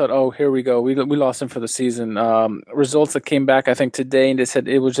happened, I thought, oh, here we go. We lost him for the season. Results that came back, I think, today, and they said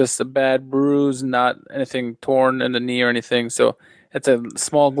it was just a bad bruise, not anything torn in the knee or anything. So it's a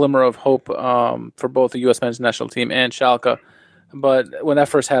small glimmer of hope for both the U.S. men's national team and Schalke. But when that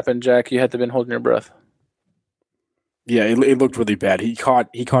first happened, Jack, you had to have been holding your breath. Yeah, it looked really bad. He caught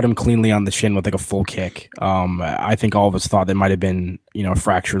him cleanly on the shin with like a full kick. I think all of us thought that might have been a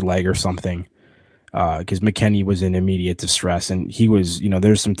fractured leg or something. Because McKennie was in immediate distress, and he was,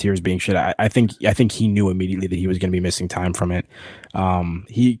 there's some tears being shed. I think he knew immediately that he was going to be missing time from it.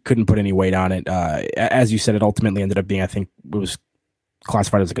 He couldn't put any weight on it. As you said, it ultimately ended up being, I think, it was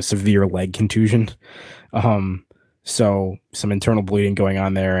classified as like a severe leg contusion. So some internal bleeding going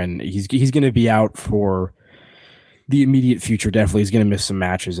on there, and he's going to be out for the immediate future. Definitely, he's going to miss some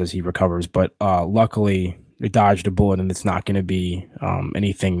matches as he recovers. But luckily, they dodged a bullet, and it's not going to be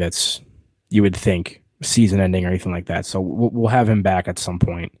anything that's, you would think, season ending or anything like that. So we'll have him back at some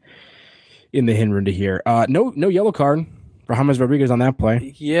point in the Hinrunde here. No yellow card for James Rodriguez on that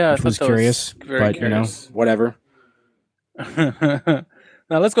play. Yeah, which was curious, but curious. Whatever.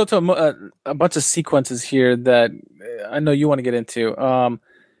 Now let's go to a bunch of sequences here that I know you want to get into.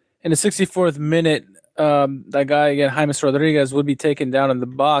 In the 64th minute, that guy again, James Rodriguez, would be taken down in the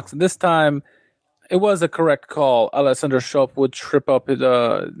box. This time, it was a correct call. Alexander Schopp would trip up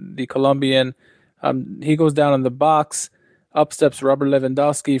the Colombian. He goes down in the box. Up steps Robert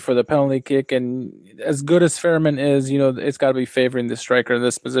Lewandowski for the penalty kick. And as good as Fairman is, it's got to be favoring the striker in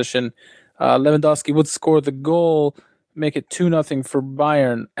this position. Lewandowski would score the goal, make it 2-0 for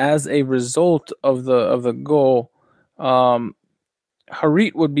Bayern. As a result of the goal,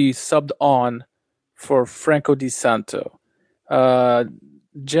 Harit would be subbed on for Franco Di Santo.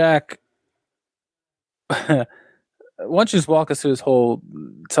 Jack, why don't you just walk us through this whole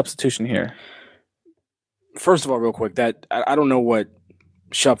substitution here? First of all, real quick, that I don't know what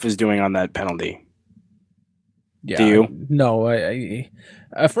Schopp is doing on that penalty. Yeah, do you? No, I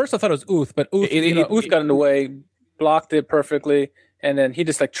at first I thought it was Uth, but Uth got in the way, blocked it perfectly, and then he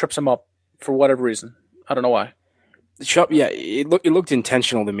just trips him up for whatever reason. I don't know why. it looked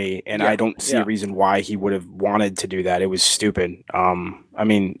intentional to me, and I don't see a reason why he would have wanted to do that. It was stupid. I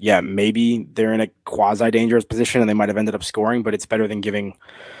mean, maybe they're in a quasi-dangerous position and they might have ended up scoring, but it's better than giving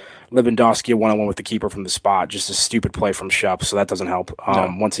Lewandowski a one-on-one with the keeper from the spot. Just a stupid play from Schupp, so that doesn't help.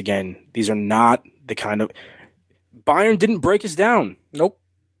 Once again, these are not the kind of Bayern didn't break us down. Nope.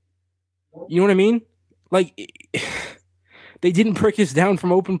 You know what I mean? Like they didn't break us down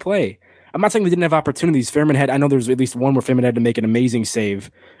from open play. I'm not saying they didn't have opportunities. Fairman had. I know there's at least one where Fairman had to make an amazing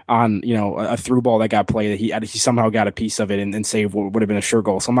save on a through ball that got played that he somehow got a piece of it and saved what would have been a sure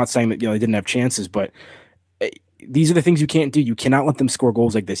goal. So I'm not saying that they didn't have chances, but these are the things you can't do. You cannot let them score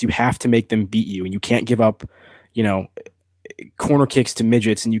goals like this. You have to make them beat you, and you can't give up, corner kicks to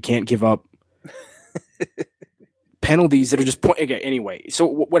midgets, and you can't give up penalties that are just okay, anyway. So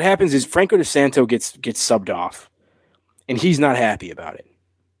what happens is Franco De Santo gets subbed off, and he's not happy about it.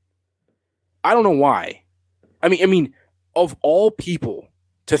 I don't know why. I mean, of all people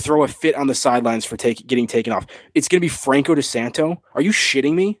to throw a fit on the sidelines for getting taken off, it's going to be Franco De Santo. Are you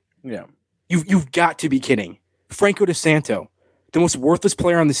shitting me? Yeah. You've got to be kidding. Franco De Santo, the most worthless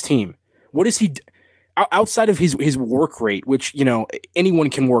player on this team. What is he outside of his work rate, which,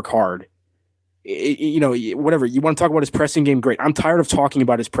 anyone can work hard. Whatever. You want to talk about his pressing game, great. I'm tired of talking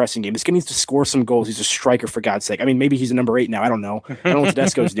about his pressing game. This guy needs to score some goals. He's a striker, for God's sake. I mean, maybe he's a number 8 now. I don't know. I don't know what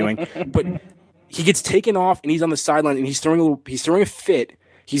Tedesco's doing. But he gets taken off, and he's on the sideline, and he's throwing a fit.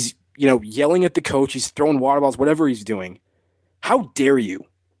 He's, yelling at the coach. He's throwing water balls, whatever he's doing. How dare you?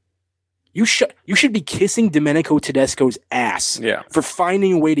 You should be kissing Domenico Tedesco's ass for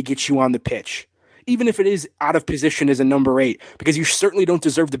finding a way to get you on the pitch. Even if it is out of position as a number 8, because you certainly don't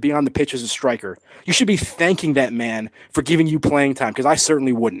deserve to be on the pitch as a striker. You should be thanking that man for giving you playing time, because I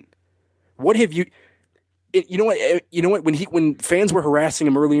certainly wouldn't. What have you? You know what? When fans were harassing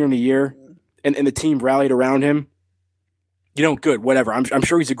him earlier in the year, and the team rallied around him, good, whatever. I'm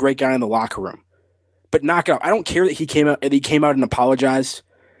sure he's a great guy in the locker room, but knock it off. I don't care that he came out and apologized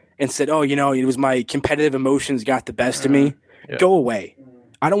and said, "Oh, it was my competitive emotions got the best of me." Yeah. Go away.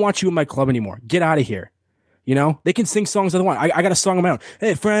 I don't want you in my club anymore. Get out of here. They can sing songs they want. I got a song of my own.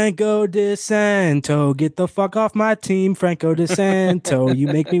 Hey, Franco De Santo, get the fuck off my team. Franco De Santo, you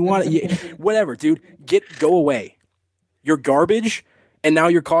make me want it. Whatever, dude. Go away. You're garbage, and now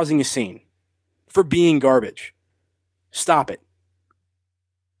you're causing a scene for being garbage. Stop it.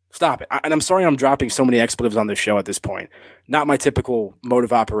 Stop it. And I'm sorry I'm dropping so many expletives on this show at this point. Not my typical mode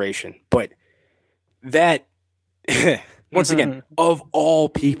of operation, but that... Once again, of all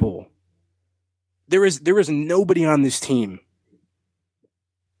people, there is nobody on this team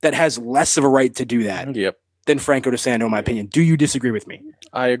that has less of a right to do that than Franco De Santo, in my opinion. Do you disagree with me?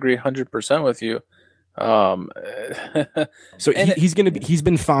 I agree 100% with you. So he's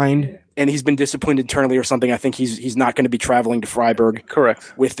been fined and he's been disciplined internally or something. I think he's not going to be traveling to Freiburg.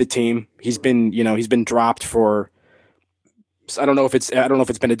 Correct. With the team. He's been dropped for. I don't know if it's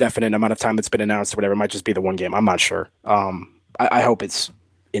been a definite amount of time that's been announced or whatever. It might just be the one game. I'm not sure. I hope it's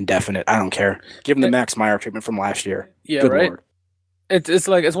indefinite. I don't care. Give him the Max Meyer treatment from last year. Yeah, Good right. Lord. It's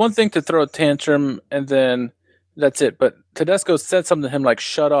like it's one thing to throw a tantrum and then that's it. But Tedesco said something to him like,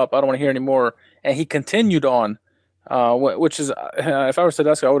 "Shut up! I don't want to hear anymore." And he continued on, which is if I was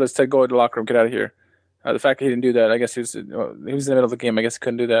Tedesco, I would have said, "Go to the locker room, get out of here." The fact that he didn't do that, I guess he was in the middle of the game. I guess he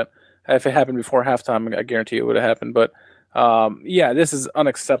couldn't do that. If it happened before halftime, I guarantee it would have happened. But this is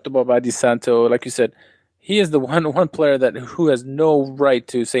unacceptable by De Santo. Like you said, he is the one player who has no right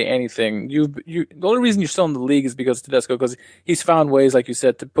to say anything. The only reason you're still in the league is because of Tedesco, because he's found ways, like you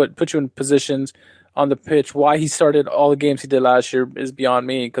said, to put you in positions on the pitch. Why he started all the games he did last year is beyond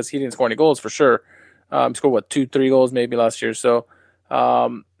me, because he didn't score any goals for sure. He scored 2-3 goals maybe last year. So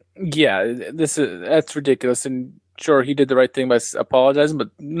that's ridiculous. And sure, he did the right thing by apologizing, but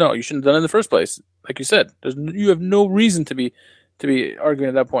no, you shouldn't have done it in the first place. Like you said, you have no reason to be arguing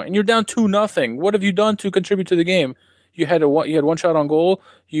at that point, and you're down 2-0. What have you done to contribute to the game? You had one shot on goal.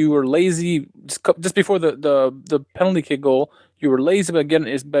 You were lazy just before the penalty kick goal. You were lazy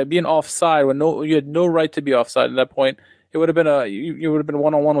by being offside when you had no right to be offside at that point. It would have been you would have been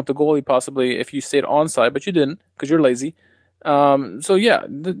 1-on-1 with the goalie possibly if you stayed onside, but you didn't because you're lazy. So yeah,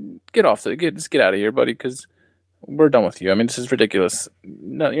 get off just get out of here, buddy, because we're done with you. I mean, this is ridiculous.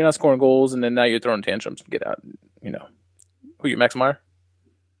 No, you're not scoring goals, and then now you're throwing tantrums. Get out. Who you, Max Meyer?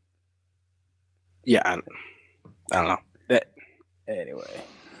 Yeah, I don't know. Anyway,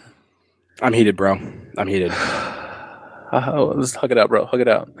 I'm heated, bro. I'm heated. Let's hug it out, bro. Hug it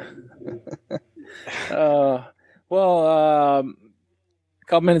out. A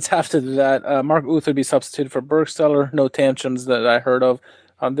couple minutes after that, Mark Uth would be substituted for Bergsteller. No tantrums that I heard of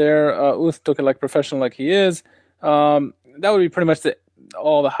on there. Uth took it like professional, like he is. That would be pretty much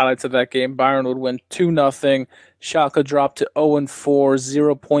all the highlights of that game. Bayern would win 2-0. Schalke dropped to 0-4,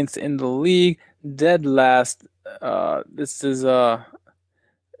 0 points in the league, dead last. This is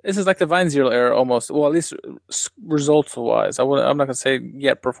like the Weinzierl era almost. Well, at least results wise. I'm not gonna say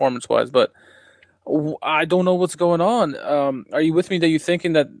yet performance wise, but I don't know what's going on. Are you with me that you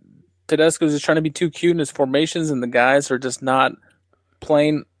thinking that Tedesco is just trying to be too cute in his formations and the guys are just not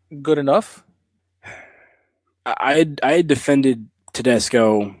playing good enough? I had defended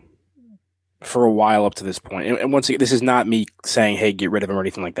Tedesco for a while up to this point. And once again, this is not me saying, hey, get rid of him or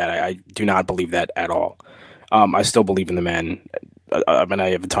anything like that. I do not believe that at all. I still believe in the man. I mean, I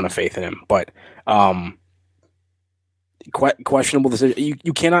have a ton of faith in him. But questionable decision.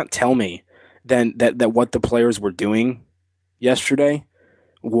 You cannot tell me then that what the players were doing yesterday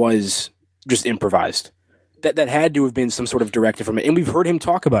was just improvised. That had to have been some sort of directive from it. And we've heard him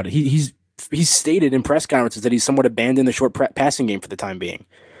talk about it. He's stated in press conferences that he's somewhat abandoned the short passing game for the time being.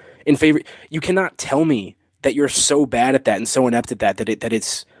 In favor, you cannot tell me that you're so bad at that and so inept at that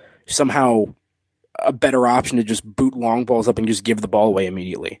it's somehow a better option to just boot long balls up and just give the ball away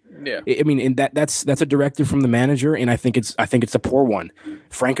immediately. Yeah, I mean, and that's a directive from the manager, and I think it's a poor one.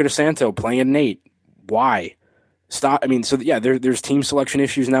 Franco De Santo playing at an 8. Why? Stop. I mean, so yeah, there's team selection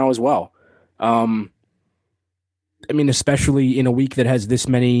issues now as well. I mean, especially in a week that has this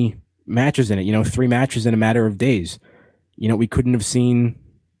many matches in it, 3 matches in a matter of days. We couldn't have seen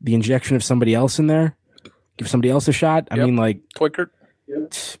the injection of somebody else in there, give somebody else a shot. I mean, like Twickert.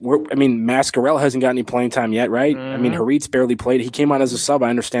 Mascarell hasn't got any playing time yet, right? I mean, Haritz barely played. He came on as a sub. I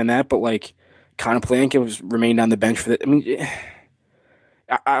understand that, but like Konoplyanka has remained on the bench for that. I mean,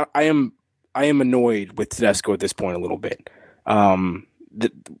 I am annoyed with Tedesco at this point a little bit.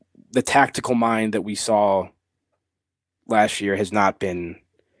 The tactical mind that we saw last year has not been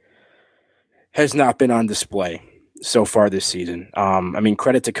on display so far this season. I mean,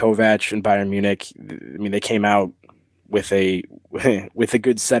 credit to Kovac and Bayern Munich. I mean, they came out with a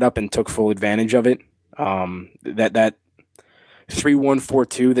good setup and took full advantage of it. That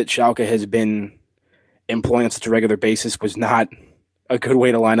 3-1-4-2 that Schalke has been employing on such a regular basis was not a good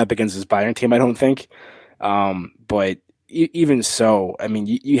way to line up against this Bayern team, I don't think. But even so, I mean,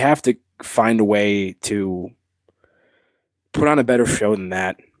 you have to find a way to put on a better show than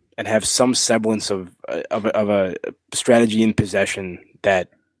that and have some semblance of a strategy in possession that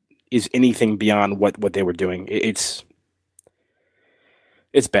is anything beyond what they were doing.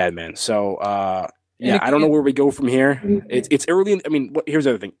 It's bad, man. So yeah, I don't know where we go from here. It's early. Here's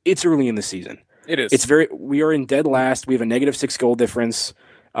the other thing. It's early in the season. It is. We are in dead last. We have a -6 goal difference.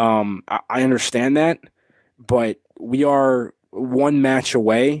 I understand that, but we are one match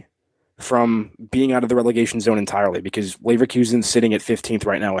away from being out of the relegation zone entirely because Leverkusen's sitting at 15th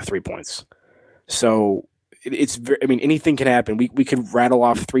right now with 3 points. So it's very, anything can happen. We could rattle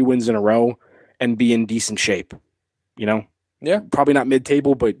off 3 wins in a row and be in decent shape, Yeah. Probably not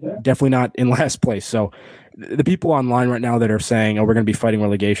mid-table, but definitely not in last place. So the people online right now that are saying, oh, we're going to be fighting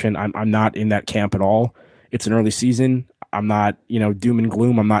relegation, I'm not in that camp at all. It's an early season. I'm not, doom and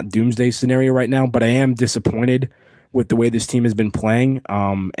gloom. I'm not doomsday scenario right now, but I am disappointed with the way this team has been playing.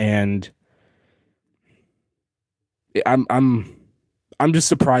 And I'm just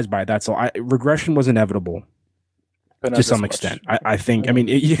surprised by that. So regression was inevitable. To some extent, I think.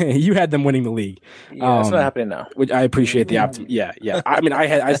 You had them winning the league. Yeah, it's not happening now. Which I appreciate the optimism. Yeah.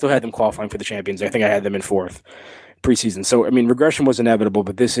 I still had them qualifying for the Champions. I think I had them in 4th preseason. So regression was inevitable,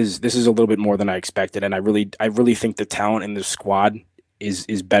 but this is a little bit more than I expected, and I really think the talent in the squad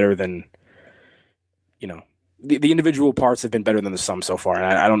is better than the individual parts have been better than the sum so far, and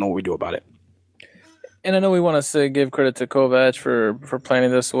I don't know what we do about it. And I know we want to give credit to Kovac for playing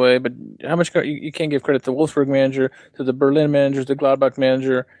this way, but how much you can't give credit to the Wolfsburg manager, to the Berlin manager, to the Gladbach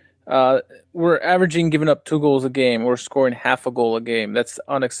manager. We're averaging giving up 2 goals a game. We're scoring half a goal a game. That's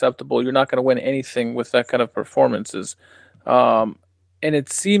unacceptable. You're not going to win anything with that kind of performances. And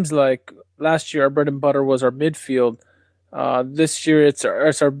it seems like last year our bread and butter was our midfield. This year it's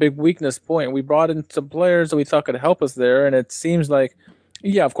our big weakness point. We brought in some players that we thought could help us there, and it seems like,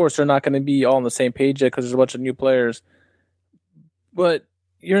 yeah, of course, they're not going to be all on the same page yet because there's a bunch of new players. But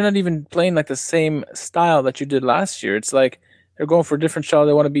you're not even playing like the same style that you did last year. It's like they're going for a different style.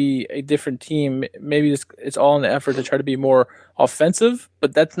 They want to be a different team. Maybe it's all in the effort to try to be more offensive,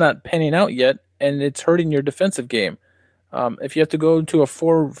 but that's not panning out yet, and it's hurting your defensive game. If you have to go into a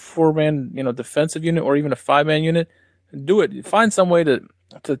four-man defensive unit or even a 5-man unit, do it. Find some way to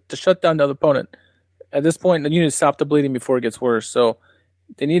shut down the other opponent. At this point, you need to stop the bleeding before it gets worse. So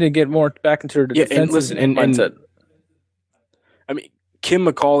they need to get more back into their defensive mindset. Kim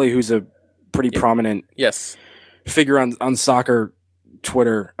McCauley, who's a pretty prominent figure on soccer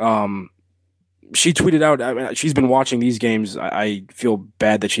Twitter. She tweeted out. I mean, she's been watching these games. I feel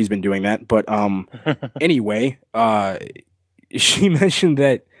bad that she's been doing that, but anyway, she mentioned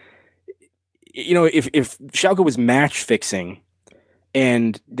that if Schalke was match fixing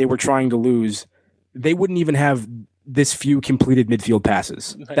and they were trying to lose, they wouldn't even have this few completed midfield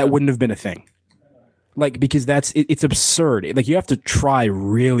passes. That wouldn't have been a thing. Like, because it's absurd. Like, you have to try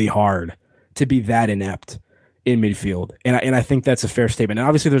really hard to be that inept in midfield. And I think that's a fair statement. And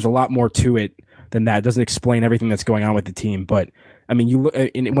obviously there's a lot more to it than that. It doesn't explain everything that's going on with the team. But I mean, you look,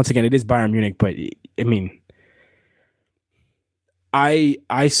 and once again, it is Bayern Munich, but I mean, I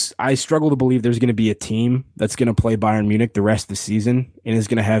struggle to believe there's going to be a team that's going to play Bayern Munich the rest of the season and is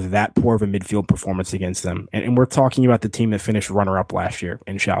going to have that poor of a midfield performance against them. And we're talking about the team that finished runner-up last year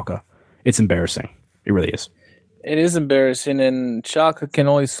in Schalke. It's embarrassing. It really is. It is embarrassing, and Schalke can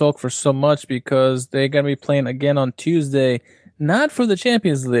only sulk for so much because they're going to be playing again on Tuesday, not for the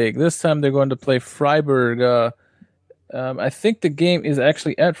Champions League. This time they're going to play Freiburg. I think the game is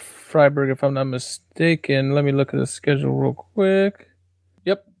actually at Freiburg, if I'm not mistaken. Let me look at the schedule real quick.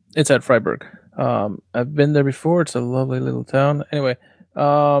 Yep, it's at Freiburg. I've been there before. It's a lovely little town. Anyway,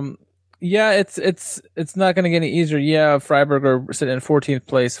 yeah, it's not going to get any easier. Yeah, Freiburg are sitting in 14th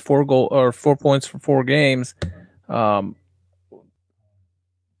place, 4 points for 4 games. They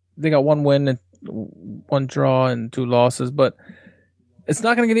got 1 win and 1 draw and 2 losses, but it's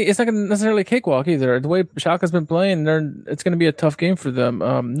not going to necessarily cakewalk either. The way Schalke's been playing, it's going to be a tough game for them.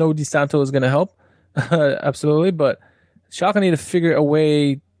 No Di Santo is going to help, absolutely, but Schalke need to figure a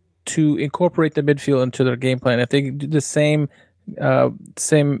way to incorporate the midfield into their game plan. If they do the same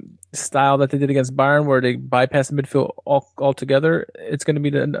style that they did against Bayern, where they bypass the midfield altogether, it's going to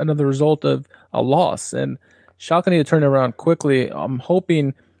be another result of a loss. And Schalke need to turn it around quickly. I'm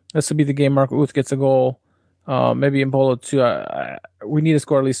hoping this will be the game Marco Uth gets a goal. Maybe Embolo too. We need to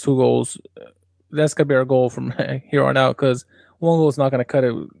score at least 2 goals. That's going to be our goal from here on out, because 1 goal is not going to cut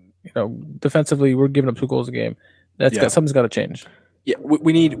it. Defensively, we're giving up 2 goals a game. Something's got to change. Yeah,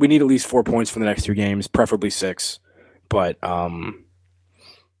 we need at least 4 points for the next 2 games, preferably 6. But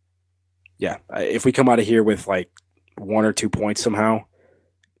yeah, if we come out of here with like 1 or 2 points somehow,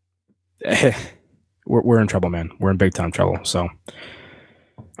 we're in trouble, man. We're in big time trouble. So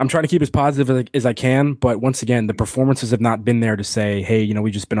I'm trying to keep as positive as I can, but once again, the performances have not been there to say, hey,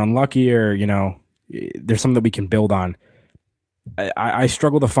 we've just been unlucky, or there's something that we can build on. I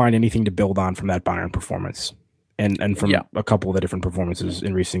struggle to find anything to build on from that Bayern performance, and from a couple of the different performances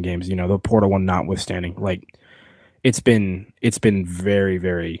in recent games. The Porto one notwithstanding, like it's been very,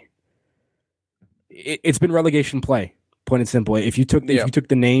 very. It's been relegation play, plain and simple. If you took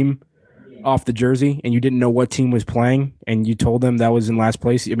the name off the jersey and you didn't know what team was playing and you told them that was in last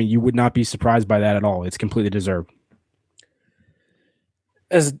place, I mean, you would not be surprised by that at all. It's completely deserved.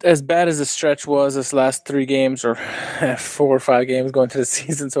 As bad as the stretch was this last 3 games or 4 or 5 games going to the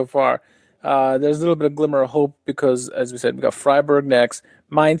season so far, there's a little bit of glimmer of hope because, as we said, we got Freiburg next,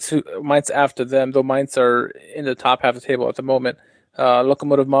 Mainz after them, though Mainz are in the top half of the table at the moment.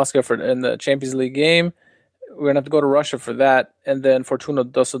 Lokomotiv Moscow in the Champions League game. We're gonna have to go to Russia for that, and then Fortuna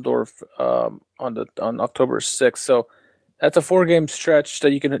Düsseldorf on October 6th. So that's a 4-game stretch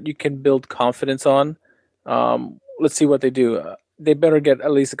that you can build confidence on. Let's see what they do. They better get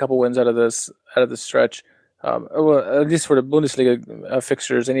at least a couple wins out of this stretch. Well, at least for the Bundesliga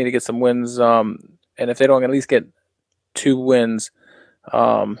fixtures, they need to get some wins. And if they don't at least get 2 wins,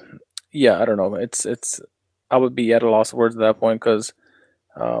 I don't know. It's I would be at a loss of words at that point because,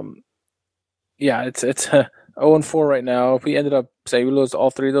 it's 0-4 right now. If we ended up, say, we lose all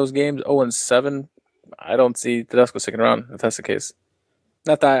 3 of those games, 0-7, I don't see Tedesco sticking around if that's the case.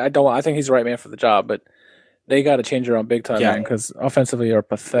 Not that I don't. I think he's the right man for the job, but they got to change around big time, man, because offensively are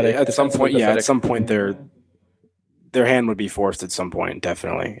pathetic. At some point, their hand would be forced at some point,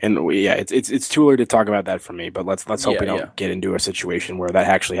 definitely. And it's too early to talk about that for me. But let's hope we don't get into a situation where that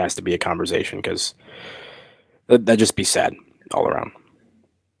actually has to be a conversation, because that'd just be sad all around.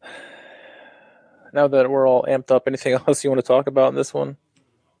 Now that we're all amped up, anything else you want to talk about in this one?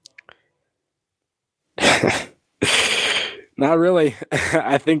 Not really.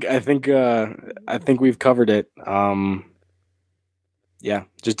 I think we've covered it.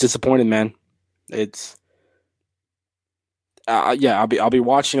 Just disappointed, man. It's I'll be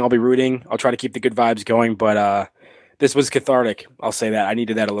watching, I'll be rooting. I'll try to keep the good vibes going, but this was cathartic. I'll say that. I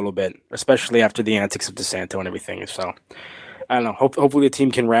needed that a little bit, especially after the antics of Di Santo and everything. So I don't know. Hopefully the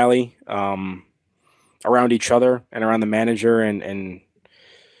team can rally around each other and around the manager and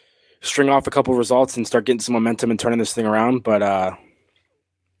string off a couple results and start getting some momentum and turning this thing around. But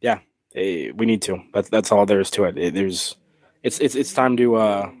We need to. That's all there is to it. It's time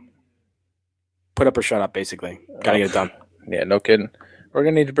to put up or shut up. Basically, gotta get it done. Yeah, no kidding. We're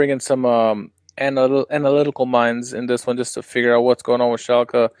gonna need to bring in some analytical minds in this one just to figure out what's going on with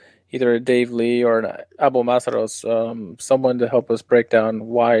Schalke. Either Dave Lee or an Abel Masaros, someone to help us break down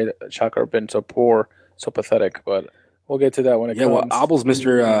why Schalke have been so poor, so pathetic. But we'll get to that when it comes. Yeah, well, Abel's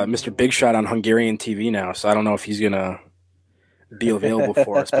Mr. Big Shot on Hungarian TV now, so I don't know if he's gonna be available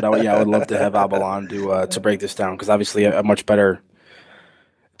for us. But I would love to have Abel on to break this down, because obviously a much better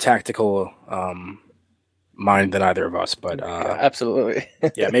tactical mind than either of us. But absolutely,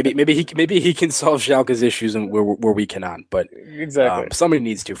 yeah, maybe he can solve Schalke's issues and where we cannot. But exactly, somebody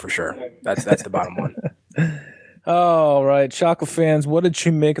needs to, for sure. That's the bottom line. All right, Schalke fans, what did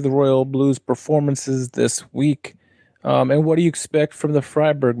you make of the Royal Blues performances this week? And what do you expect from the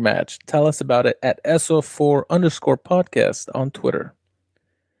Freiburg match? Tell us about it at SO4_podcast on Twitter.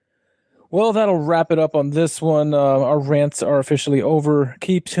 Well, that'll wrap it up on this one. Our rants are officially over.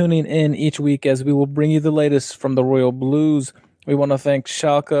 Keep tuning in each week as we will bring you the latest from the Royal Blues. We want to thank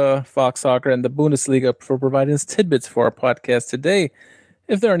Schalke, Fox Soccer, and the Bundesliga for providing us tidbits for our podcast today.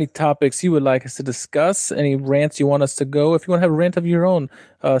 If there are any topics you would like us to discuss, any rants you want us to go, if you want to have a rant of your own,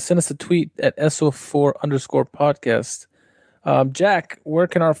 send us a tweet at SO4_podcast. Jack, where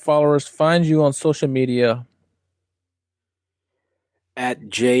can our followers find you on social media? At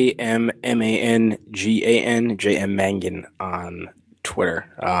JMMANGAN, JM Mangan on Twitter.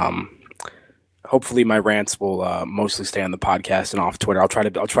 Hopefully my rants will mostly stay on the podcast and off Twitter. I'll try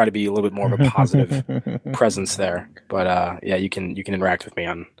to be a little bit more of a positive presence there. But yeah, you can interact with me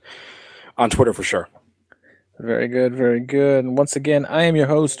on Twitter for sure. Very good, very good. And once again, I am your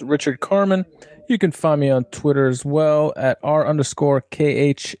host, Richard Carmen. You can find me on Twitter as well at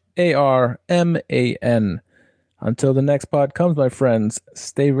R_KHARMAN. Until the next pod comes, my friends,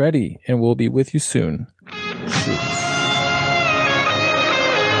 stay ready, and we'll be with you soon.